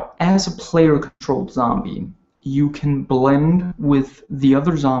 Now, as a player-controlled zombie, you can blend with the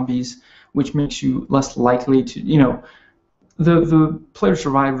other zombies, which makes you less likely to, you know, the player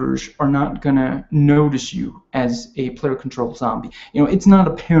survivors are not gonna notice you as a player-controlled zombie. You know, it's not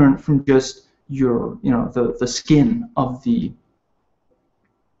apparent from just your, you know, the skin of the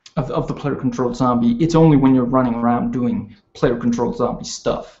player-controlled zombie. It's only when you're running around doing player-controlled zombie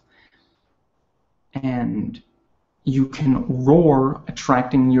stuff. And you can roar,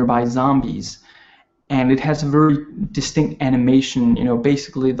 attracting nearby zombies, and it has a very distinct animation. You know,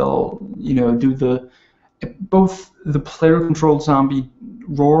 basically they'll, you know, do both the player-controlled zombie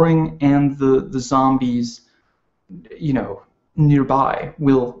roaring and the zombies, you know, nearby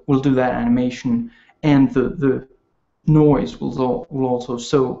will do that animation, and the noise will also.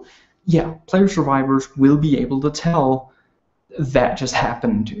 So yeah, player survivors will be able to tell that just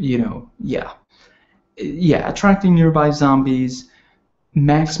happened. You know, yeah, attracting nearby zombies,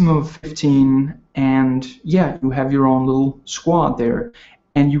 maximum of 15, and yeah, you have your own little squad there,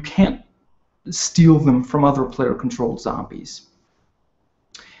 and you can't steal them from other player-controlled zombies.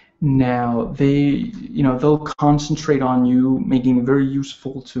 Now, they'll concentrate on you, making it very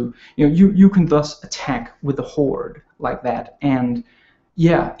useful to, you know, you can thus attack with a horde like that. And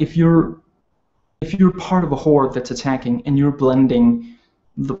yeah, if you're part of a horde that's attacking and you're blending,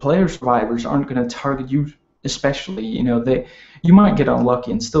 the player survivors aren't going to target you especially. You know, you might get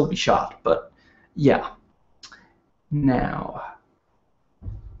unlucky and still be shot, but yeah. Now,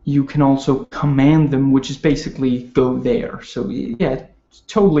 you can also command them, which is basically go there. So yeah, it's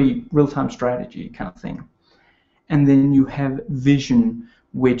totally real-time strategy kind of thing. And then you have vision,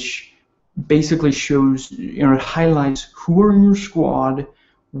 which basically shows, you know, it highlights who are in your squad,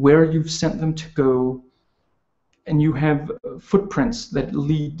 where you've sent them to go, and you have footprints that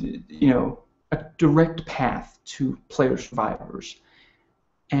lead, you know, a direct path to player survivors.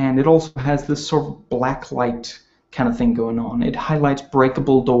 and it also has this sort of black light kind of thing going on. It highlights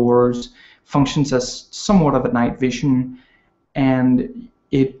breakable doors, functions as somewhat of a night vision, and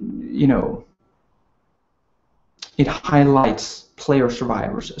it, it highlights player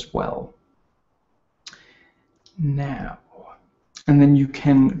survivors as well. Now, and then you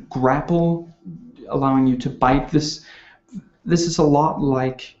can grapple, allowing you to bite. This is a lot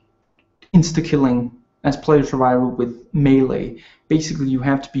like insta-killing as player survivor with melee. Basically, you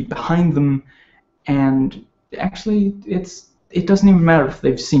have to be behind them, and actually, it doesn't even matter if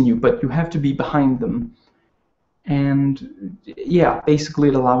they've seen you, but you have to be behind them. And yeah, basically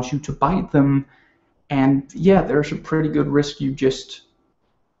it allows you to bite them, and yeah, there's a pretty good risk you just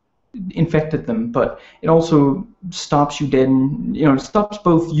infected them, but it also stops you dead, and it stops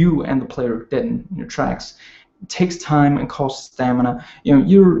both you and the player dead in your tracks. It takes time and costs stamina.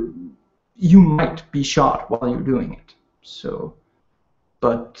 You might be shot while you're doing it. So,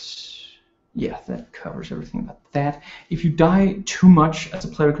 but yeah, that covers everything about that. If you die too much as a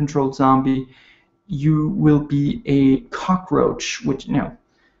player-controlled zombie, you will be a cockroach, which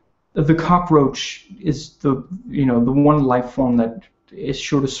the cockroach is the the one life form that is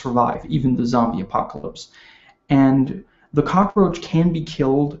sure to survive even the zombie apocalypse. And the cockroach can be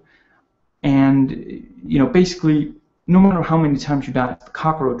killed, and basically no matter how many times you die as the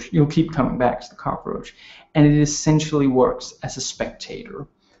cockroach, you'll keep coming back as the cockroach, and it essentially works as a spectator.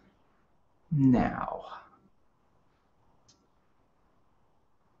 Now,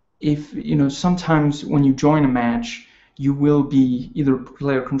 if sometimes when you join a match, you will be either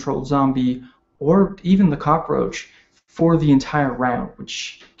player-controlled zombie or even the cockroach for the entire round,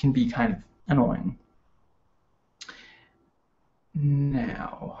 which can be kind of annoying.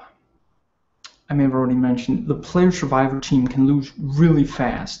 Now, I may have already mentioned, the player survivor team can lose really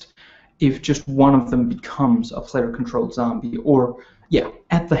fast if just one of them becomes a player-controlled zombie, or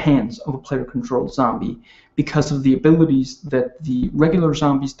at the hands of a player-controlled zombie, because of the abilities that the regular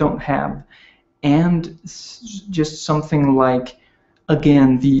zombies don't have, and just something like,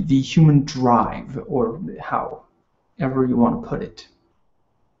 again, the human drive, or however you want to put it.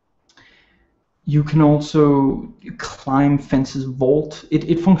 You can also climb fences, vault.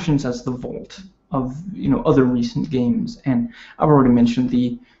 It functions as the vault of other recent games, and I've already mentioned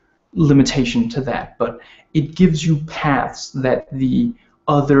the limitation to that, but it gives you paths that the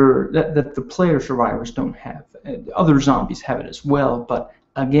player survivors don't have. Other zombies have it as well, but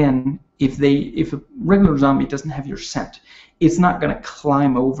again, if a regular zombie doesn't have your scent, it's not going to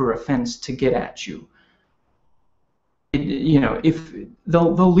climb over a fence to get at you. If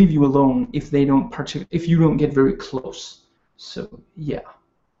they'll leave you alone if they don't if you don't get very close. So yeah.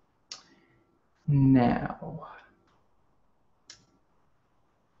 Now,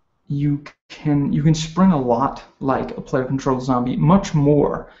 you can sprint a lot like a player-controlled zombie, much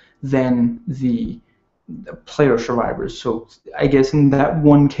more than the player survivors. So I guess in that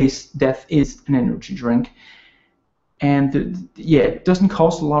one case, death is an energy drink. And it doesn't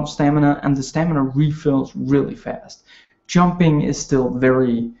cost a lot of stamina, and the stamina refills really fast. Jumping is still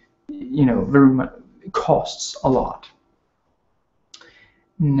very much, it costs a lot.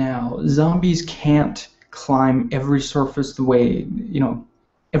 Now, zombies can't climb every surface the way,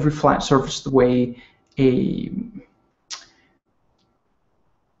 every flat surface the way an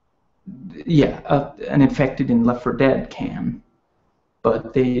infected in Left 4 Dead can.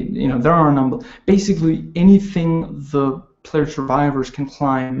 But there are a number. Basically, anything the player survivors can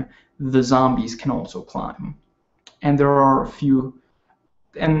climb, the zombies can also climb. And there are a few.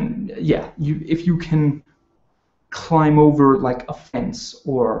 And if you can climb over like a fence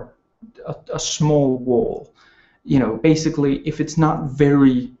or a small wall, basically if it's not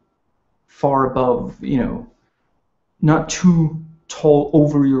very far above, not too tall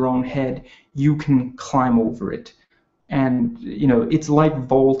over your own head, you can climb over it. And it's like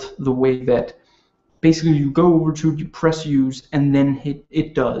Vault, the way that basically you go over to, you press use, and then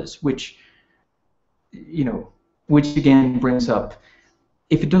it does, which again brings up,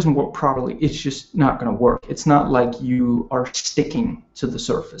 if it doesn't work properly, it's just not going to work. It's not like you are sticking to the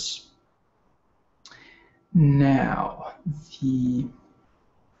surface. Now,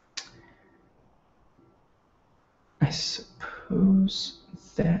 I suppose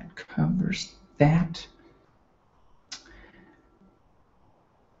that covers that.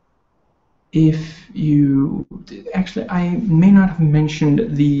 Actually, I may not have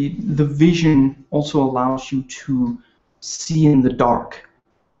mentioned the vision also allows you to see in the dark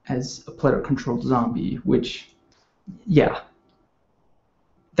as a player-controlled zombie, which,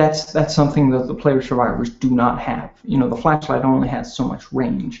 that's something that the player survivors do not have. The flashlight only has so much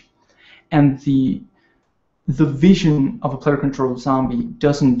range, and the the vision of a player-controlled zombie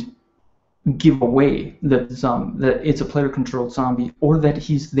doesn't give away that that it's a player-controlled zombie or that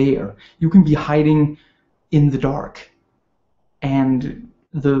he's there. You can be hiding in the dark, and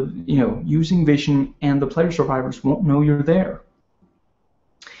using vision, and the player survivors won't know you're there.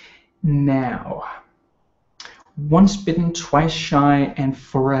 Now, once bitten, twice shy, and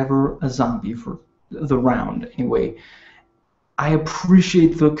forever a zombie for the round. Anyway, I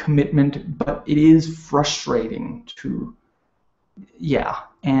appreciate the commitment, but it is frustrating to,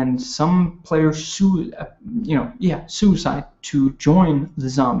 and some players suicide to join the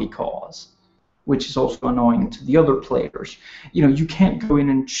zombie cause, which is also annoying to the other players. You can't go in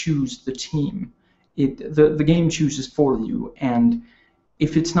and choose the team. The game chooses for you, and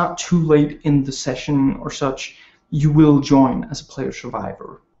if it's not too late in the session or such, you will join as a player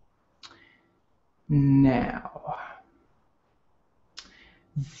survivor. Now,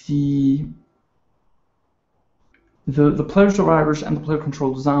 the player survivors and the player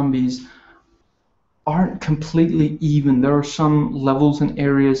controlled zombies aren't completely even. There are some levels and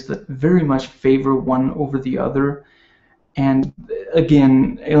areas that very much favor one over the other, and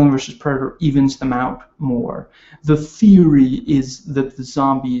again, Alien vs. Predator evens them out more. The theory is that the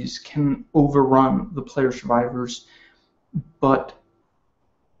zombies can overrun the player survivors, but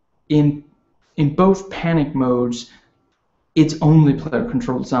in both panic modes, it's only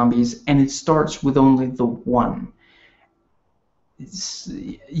player-controlled zombies, and it starts with only the one. And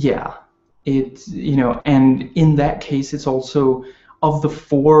in that case, it's also of the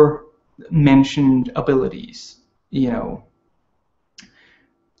four mentioned abilities.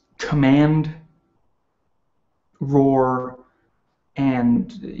 Command, roar,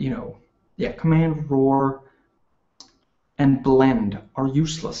 and command, roar, and blend are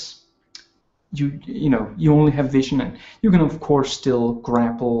useless. You only have vision, and you can of course still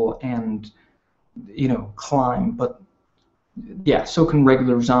grapple and climb, but so can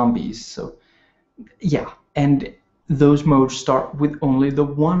regular zombies. So and those modes start with only the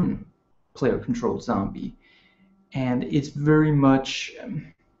one player-controlled zombie, and it's very much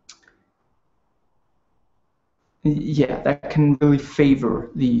that can really favor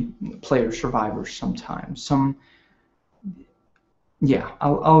the player survivors sometimes.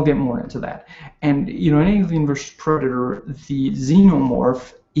 I'll get more into that. And in Alien vs. Predator, the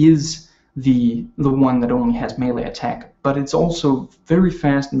xenomorph is the one that only has melee attack, but it's also very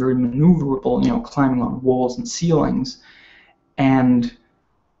fast and very maneuverable, climbing on walls and ceilings, and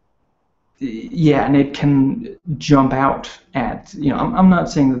and it can jump out at, I'm not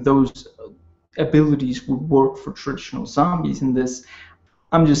saying that those abilities would work for traditional zombies in this.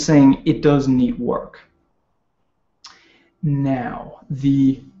 I'm just saying it does need work. Now,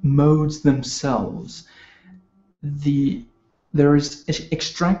 the modes themselves. There is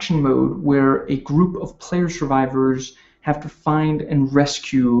extraction mode where a group of player survivors have to find and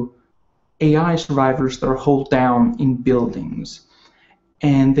rescue AI survivors that are holed down in buildings.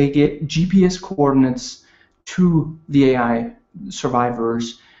 And they get GPS coordinates to the AI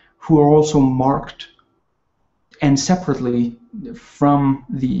survivors, who are also marked, and separately from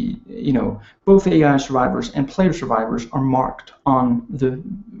the, both AI survivors and player survivors are marked on the,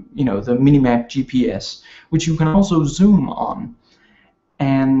 the minimap GPS, which you can also zoom on,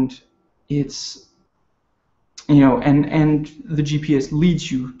 and it's, and the GPS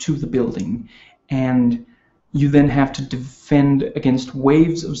leads you to the building, and you then have to defend against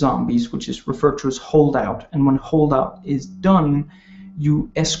waves of zombies, which is referred to as holdout, and when holdout is done, you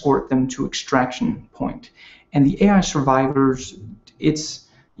escort them to extraction point. And the AI survivors, it's,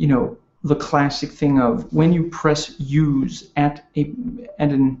 the classic thing of when you press use at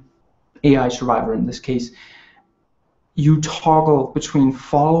an AI survivor in this case, you toggle between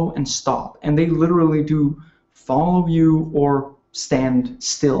follow and stop, and they literally do follow you or stand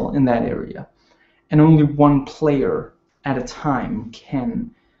still in that area. And only one player at a time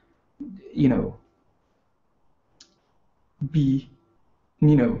can,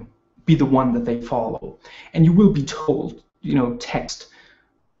 be the one that they follow. And you will be told, text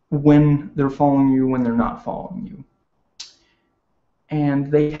when they're following you, when they're not following you. And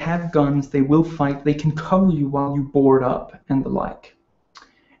they have guns, they will fight, they can cover you while you board up and the like.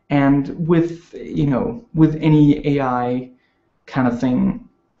 And with, with any AI kind of thing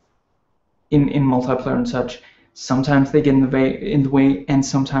in multiplayer and such, sometimes they get in the way, and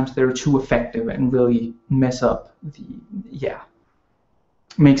sometimes they're too effective and really mess up the,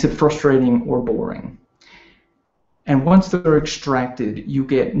 makes it frustrating or boring. And once they're extracted, you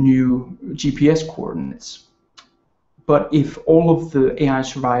get new GPS coordinates. But if all of the AI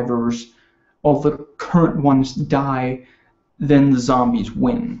survivors, all the current ones die, then the zombies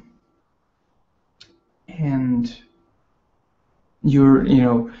win. and you're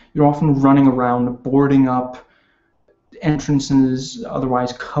often running around, boarding up entrances,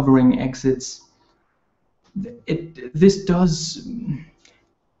 otherwise covering exits. This doesn't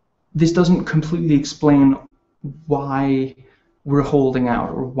completely explain why we're holding out,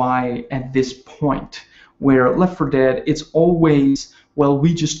 or why at this point, where Left 4 Dead, it's always, well,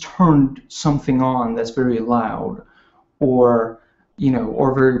 we just turned something on that's very loud, or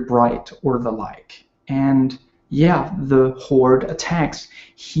or very bright, or the like. And yeah, the horde attacks.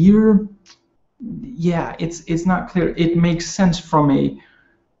 Here, yeah, it's not clear. It makes sense from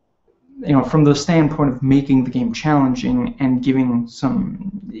from the standpoint of making the game challenging and giving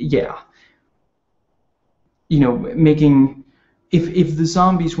some, making, if the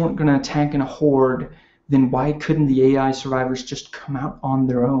zombies weren't going to attack in a horde, then why couldn't the AI survivors just come out on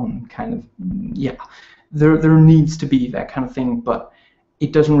their own? Kind of, yeah. There needs to be that kind of thing, but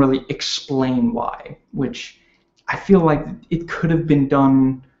it doesn't really explain why, which I feel like it could have been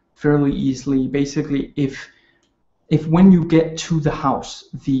done fairly easily. Basically, if when you get to the house,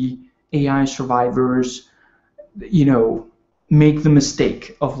 the AI survivors, make the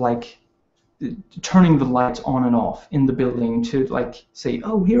mistake of like turning the lights on and off in the building to like say,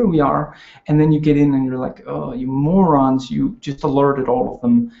 oh, here we are, and then you get in and you're like, oh, you morons, you just alerted all of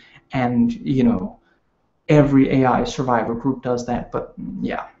them, and every AI survivor group does that. But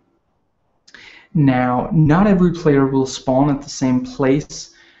yeah. Now, not every player will spawn at the same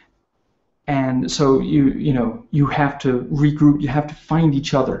place, and so you have to regroup. You have to find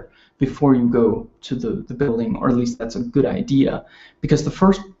each other before you go to the building, or at least that's a good idea, because the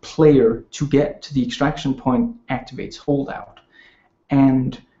first player to get to the extraction point activates holdout,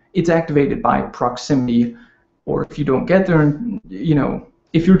 and it's activated by proximity, or if you don't get there,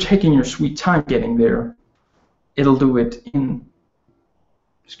 if you're taking your sweet time getting there, it'll do it in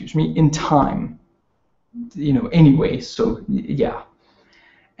time, anyway. So yeah,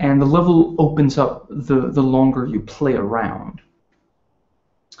 and the level opens up the longer you play around.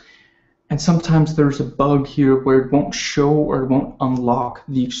 And sometimes there's a bug here where it won't show or it won't unlock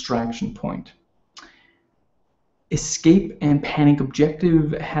the extraction point. Escape and Panic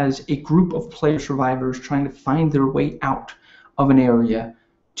Objective has a group of player survivors trying to find their way out of an area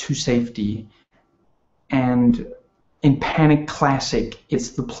to safety. And in Panic Classic,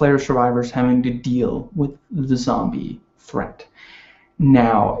 it's the player survivors having to deal with the zombie threat.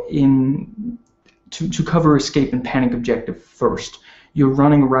 Now, to cover Escape and Panic Objective first, you're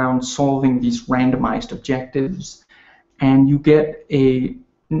running around solving these randomized objectives, and you get the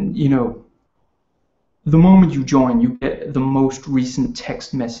moment you join, you get the most recent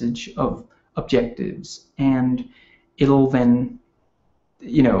text message of objectives, and it'll then,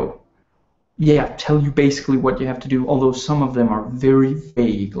 tell you basically what you have to do, although some of them are very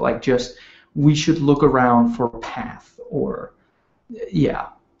vague, like just, we should look around for a path, or,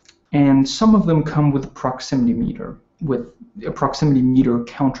 and some of them come with a proximity meter,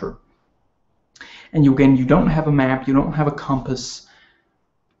 counter. And you don't have a map, you don't have a compass,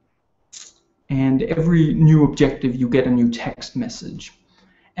 and every new objective you get a new text message.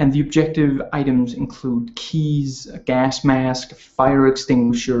 And the objective items include keys, a gas mask, a fire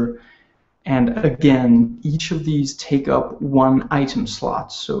extinguisher, and again, each of these take up one item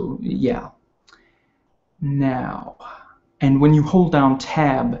slot, so yeah. Now, and when you hold down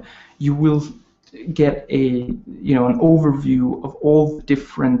tab, you will get an overview of all the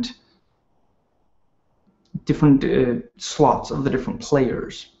different slots of the different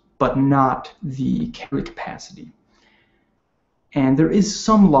players, but not the carry capacity. And there is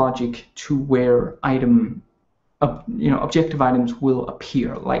some logic to where objective items will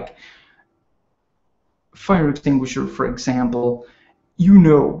appear, like fire extinguisher, for example.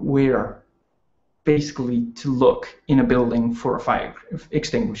 Where basically to look in a building for a fire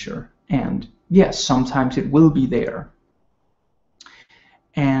extinguisher, and yes, sometimes it will be there.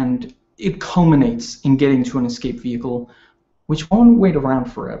 And it culminates in getting to an escape vehicle, which won't wait around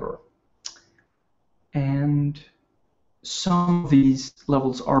forever. And some of these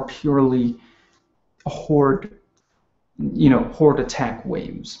levels are purely horde attack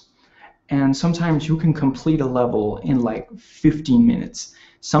waves. And sometimes you can complete a level in like 15 minutes.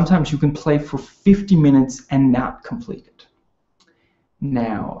 Sometimes you can play for 50 minutes and not complete it.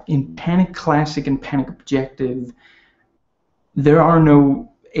 Now, in Panic Classic and Panic Objective, there are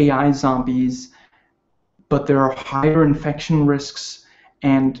no AI zombies, but there are higher infection risks,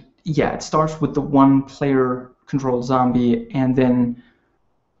 and yeah, it starts with the one-player controlled zombie, and then,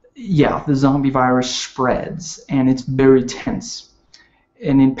 yeah, the zombie virus spreads, and it's very tense.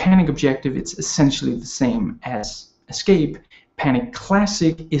 And in Panic Objective, it's essentially the same as Escape. Panic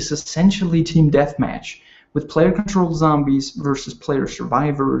Classic is essentially team deathmatch, with player-controlled zombies versus player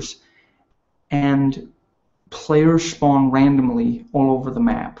survivors, and players spawn randomly all over the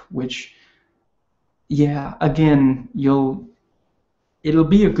map, which, yeah, again, it'll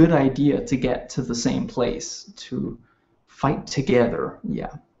be a good idea to get to the same place, to fight together,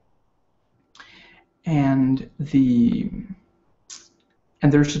 yeah. And there's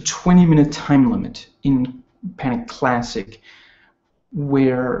a 20-minute time limit in Panic Classic,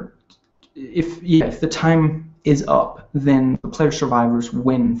 where if the time is up, then the player survivors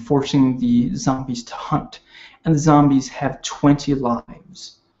win, forcing the zombies to hunt, and the zombies have 20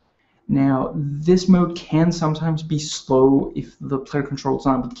 lives. Now, this mode can sometimes be slow if the player-controlled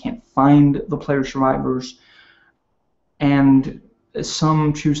zombie can't find the player survivors, and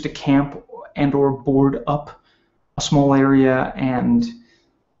some choose to camp and or board up a small area, and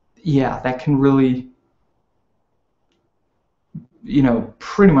yeah, that can really,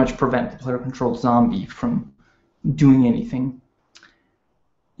 pretty much prevent the player-controlled zombie from doing anything.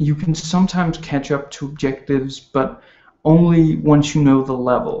 You can sometimes catch up to objectives, but only once you know the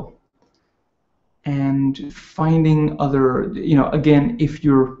level. And finding other, again, if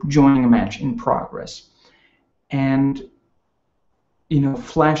you're joining a match in progress. And,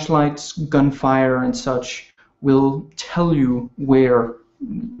 flashlights, gunfire, and such will tell you where,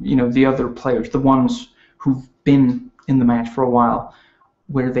 the other players, the ones who've been in the match for a while,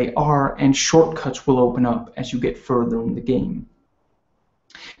 where they are, and shortcuts will open up as you get further in the game.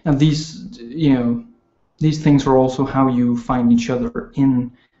 Now these things are also how you find each other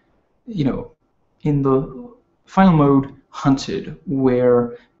in the final mode, Hunted,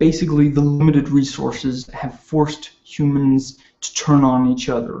 where basically the limited resources have forced humans to turn on each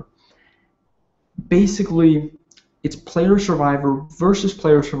other. Basically, it's player survivor versus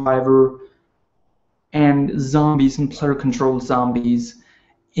player survivor, and zombies and player-controlled zombies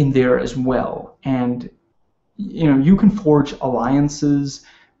in there as well. And you can forge alliances,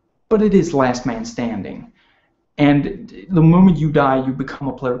 but it is last man standing. And the moment you die, you become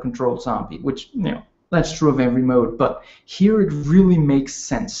a player-controlled zombie, which, that's true of every mode. But here it really makes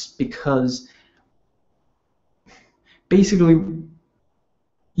sense, because basically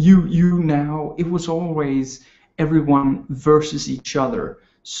it was always everyone versus each other.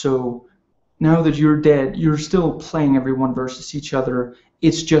 So now that you're dead, you're still playing everyone versus each other.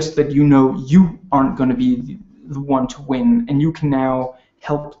 It's just that you aren't going to be the one to win, and you can now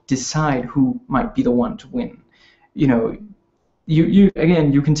help decide who might be the one to win. You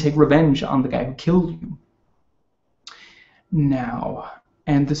can take revenge on the guy who killed you. Now,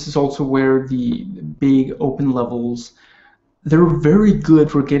 and this is also where the big open levels, they're very good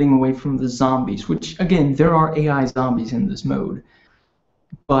for getting away from the zombies, which, again, there are AI zombies in this mode,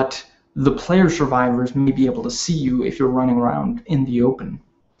 but the player survivors may be able to see you if you're running around in the open.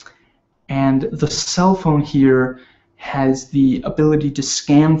 And the cell phone here has the ability to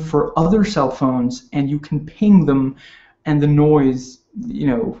scan for other cell phones, and you can ping them, and the noise,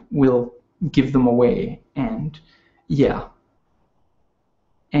 will give them away. And yeah.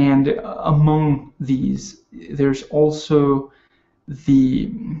 And among these, there's also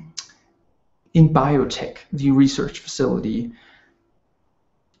in biotech, the research facility,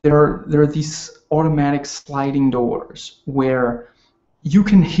 there are these automatic sliding doors where you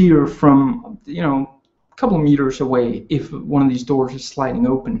can hear from, a couple of meters away if one of these doors is sliding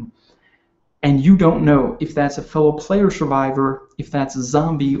open. And you don't know if that's a fellow player survivor, if that's a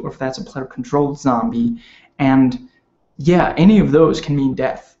zombie, or if that's a player-controlled zombie. And yeah, any of those can mean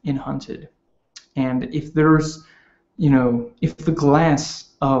death in Hunted. And if there's, if the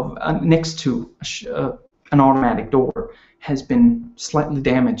glass of next to an automatic door has been slightly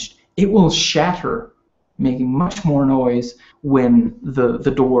damaged, it will shatter, making much more noise when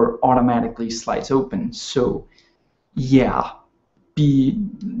the door automatically slides open. So yeah,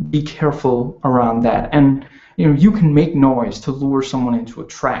 be careful around that. And you can make noise to lure someone into a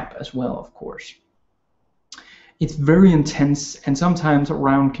trap as well, of course. It's very intense, and sometimes a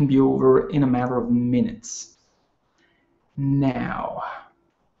round can be over in a matter of minutes. Now,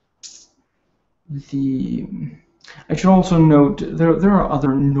 I should also note there are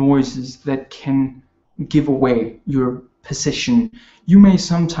other noises that can give away your position. You may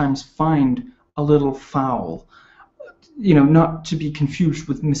sometimes find a little fowl, not to be confused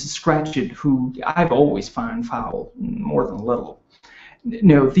with Mrs. Scratchit, who I've always found foul more than a little.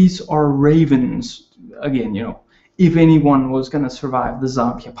 No, these are ravens, again, if anyone was going to survive the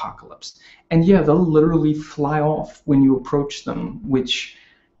zombie apocalypse. And yeah, they'll literally fly off when you approach them, which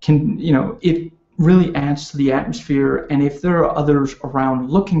can, it really adds to the atmosphere. And if there are others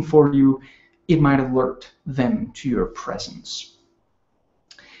around looking for you, it might alert them to your presence.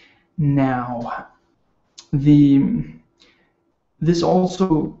 Now, this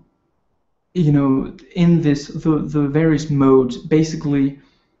also, in the various modes, basically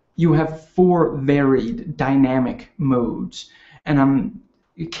you have 4 varied dynamic modes, and I'm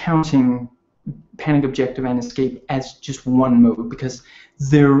counting Panic, Objective, and Escape as just one mode because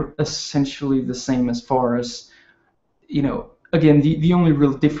they're essentially the same as far as, again, the only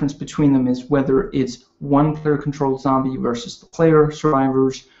real difference between them is whether it's one player-controlled zombie versus the player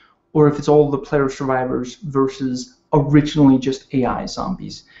survivors, or if it's all the player survivors versus originally just AI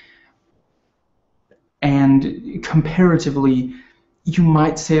zombies. And comparatively, you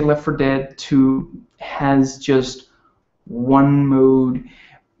might say Left 4 Dead 2 has just one mode.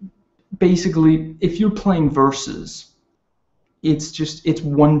 Basically, if you're playing versus, it's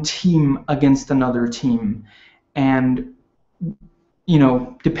one team against another team, and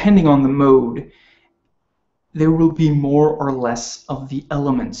depending on the mode, there will be more or less of the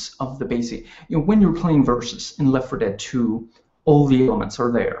elements of the basic. When you're playing versus in Left 4 Dead 2, all the elements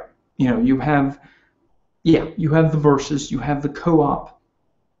are there. You have the versus, you have the co-op,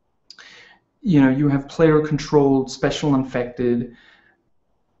 you have player-controlled, special infected,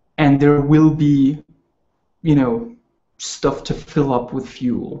 and there will be, stuff to fill up with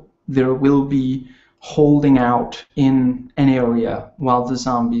fuel. There will be holding out in an area while the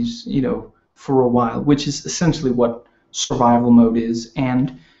zombies, for a while, which is essentially what survival mode is,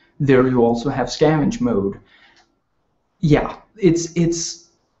 and there you also have scavenge mode. Yeah, it's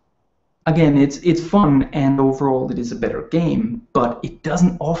fun, and overall it is a better game, but it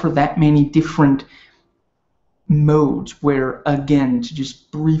doesn't offer that many different modes where, again, to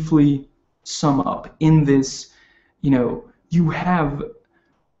just briefly sum up, in this, you have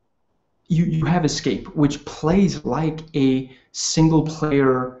Escape, which plays like a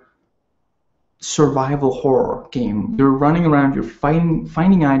single-player survival horror game. You're running around, you're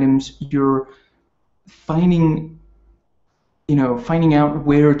finding items, you're finding out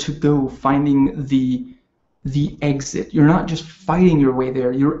where to go, finding the exit. You're not just fighting your way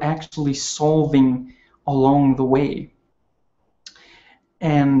there, you're actually solving along the way.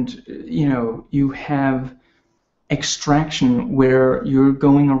 And you have Extraction, where you're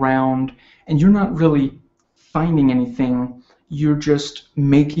going around and you're not really finding anything, you're just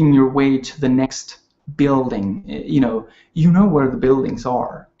making your way to the next building. You know where the buildings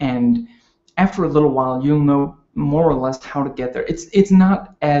are, and after a little while you'll know more or less how to get there. It's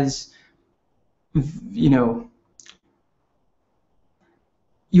not as,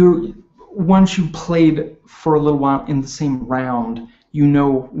 once you've played for a little while in the same round, you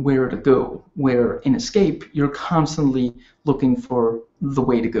know where to go, where in Escape you're constantly looking for the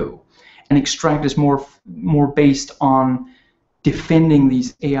way to go. And Extract is more based on defending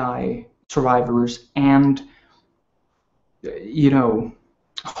these AI survivors and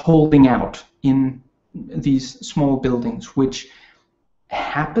holding out in these small buildings, which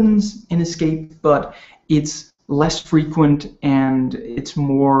happens in Escape, but it's less frequent, and it's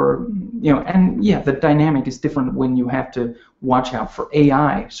more, the dynamic is different when you have to watch out for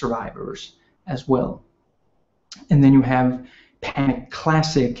AI survivors as well. And then you have Panic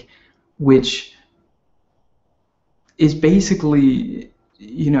Classic, which is basically,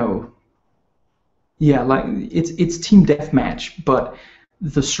 like it's team deathmatch, but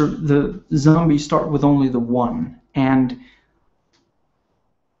the zombies start with only the one, and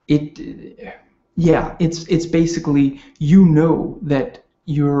it's basically, that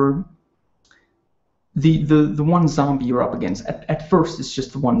you're the one zombie you're up against. At first it's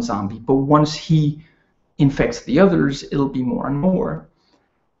just the one zombie, but once he infects the others, it'll be more and more.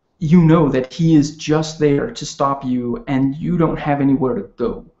 That he is just there to stop you, and you don't have anywhere to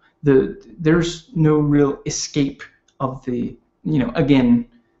go. There's no real escape of the, again,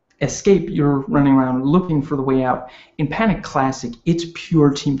 Escape, you're running around looking for the way out. In Panic Classic, it's pure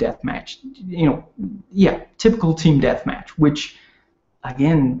team deathmatch. Typical team deathmatch, which,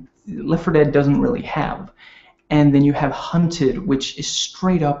 again, Left 4 Dead doesn't really have. And then you have Hunted, which is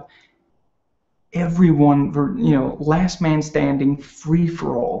straight up everyone, last man standing, free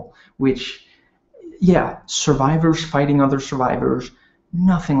for all, which, survivors fighting other survivors,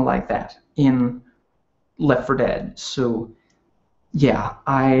 nothing like that in Left 4 Dead. So,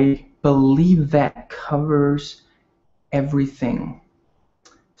 I believe that covers everything.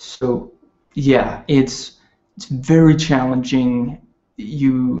 So, it's very challenging.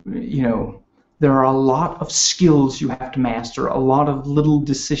 There are a lot of skills you have to master, a lot of little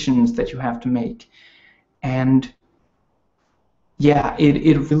decisions that you have to make. And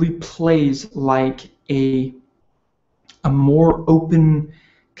it really plays like a more open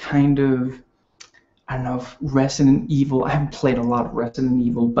kind of I don't know if Resident Evil. I haven't played a lot of Resident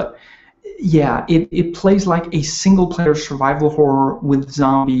Evil, but yeah, it plays like a single-player survival horror with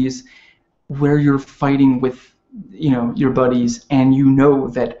zombies, where you're fighting with your buddies, and you know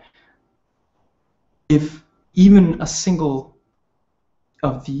that if even a single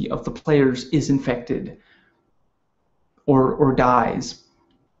of the players is infected or dies,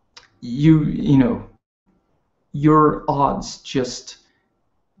 you know your odds just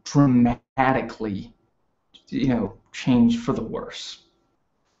dramatically change for the worse.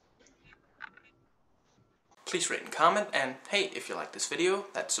 Please rate and comment, and hey, if you like this video,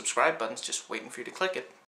 that subscribe button's just waiting for you to click it.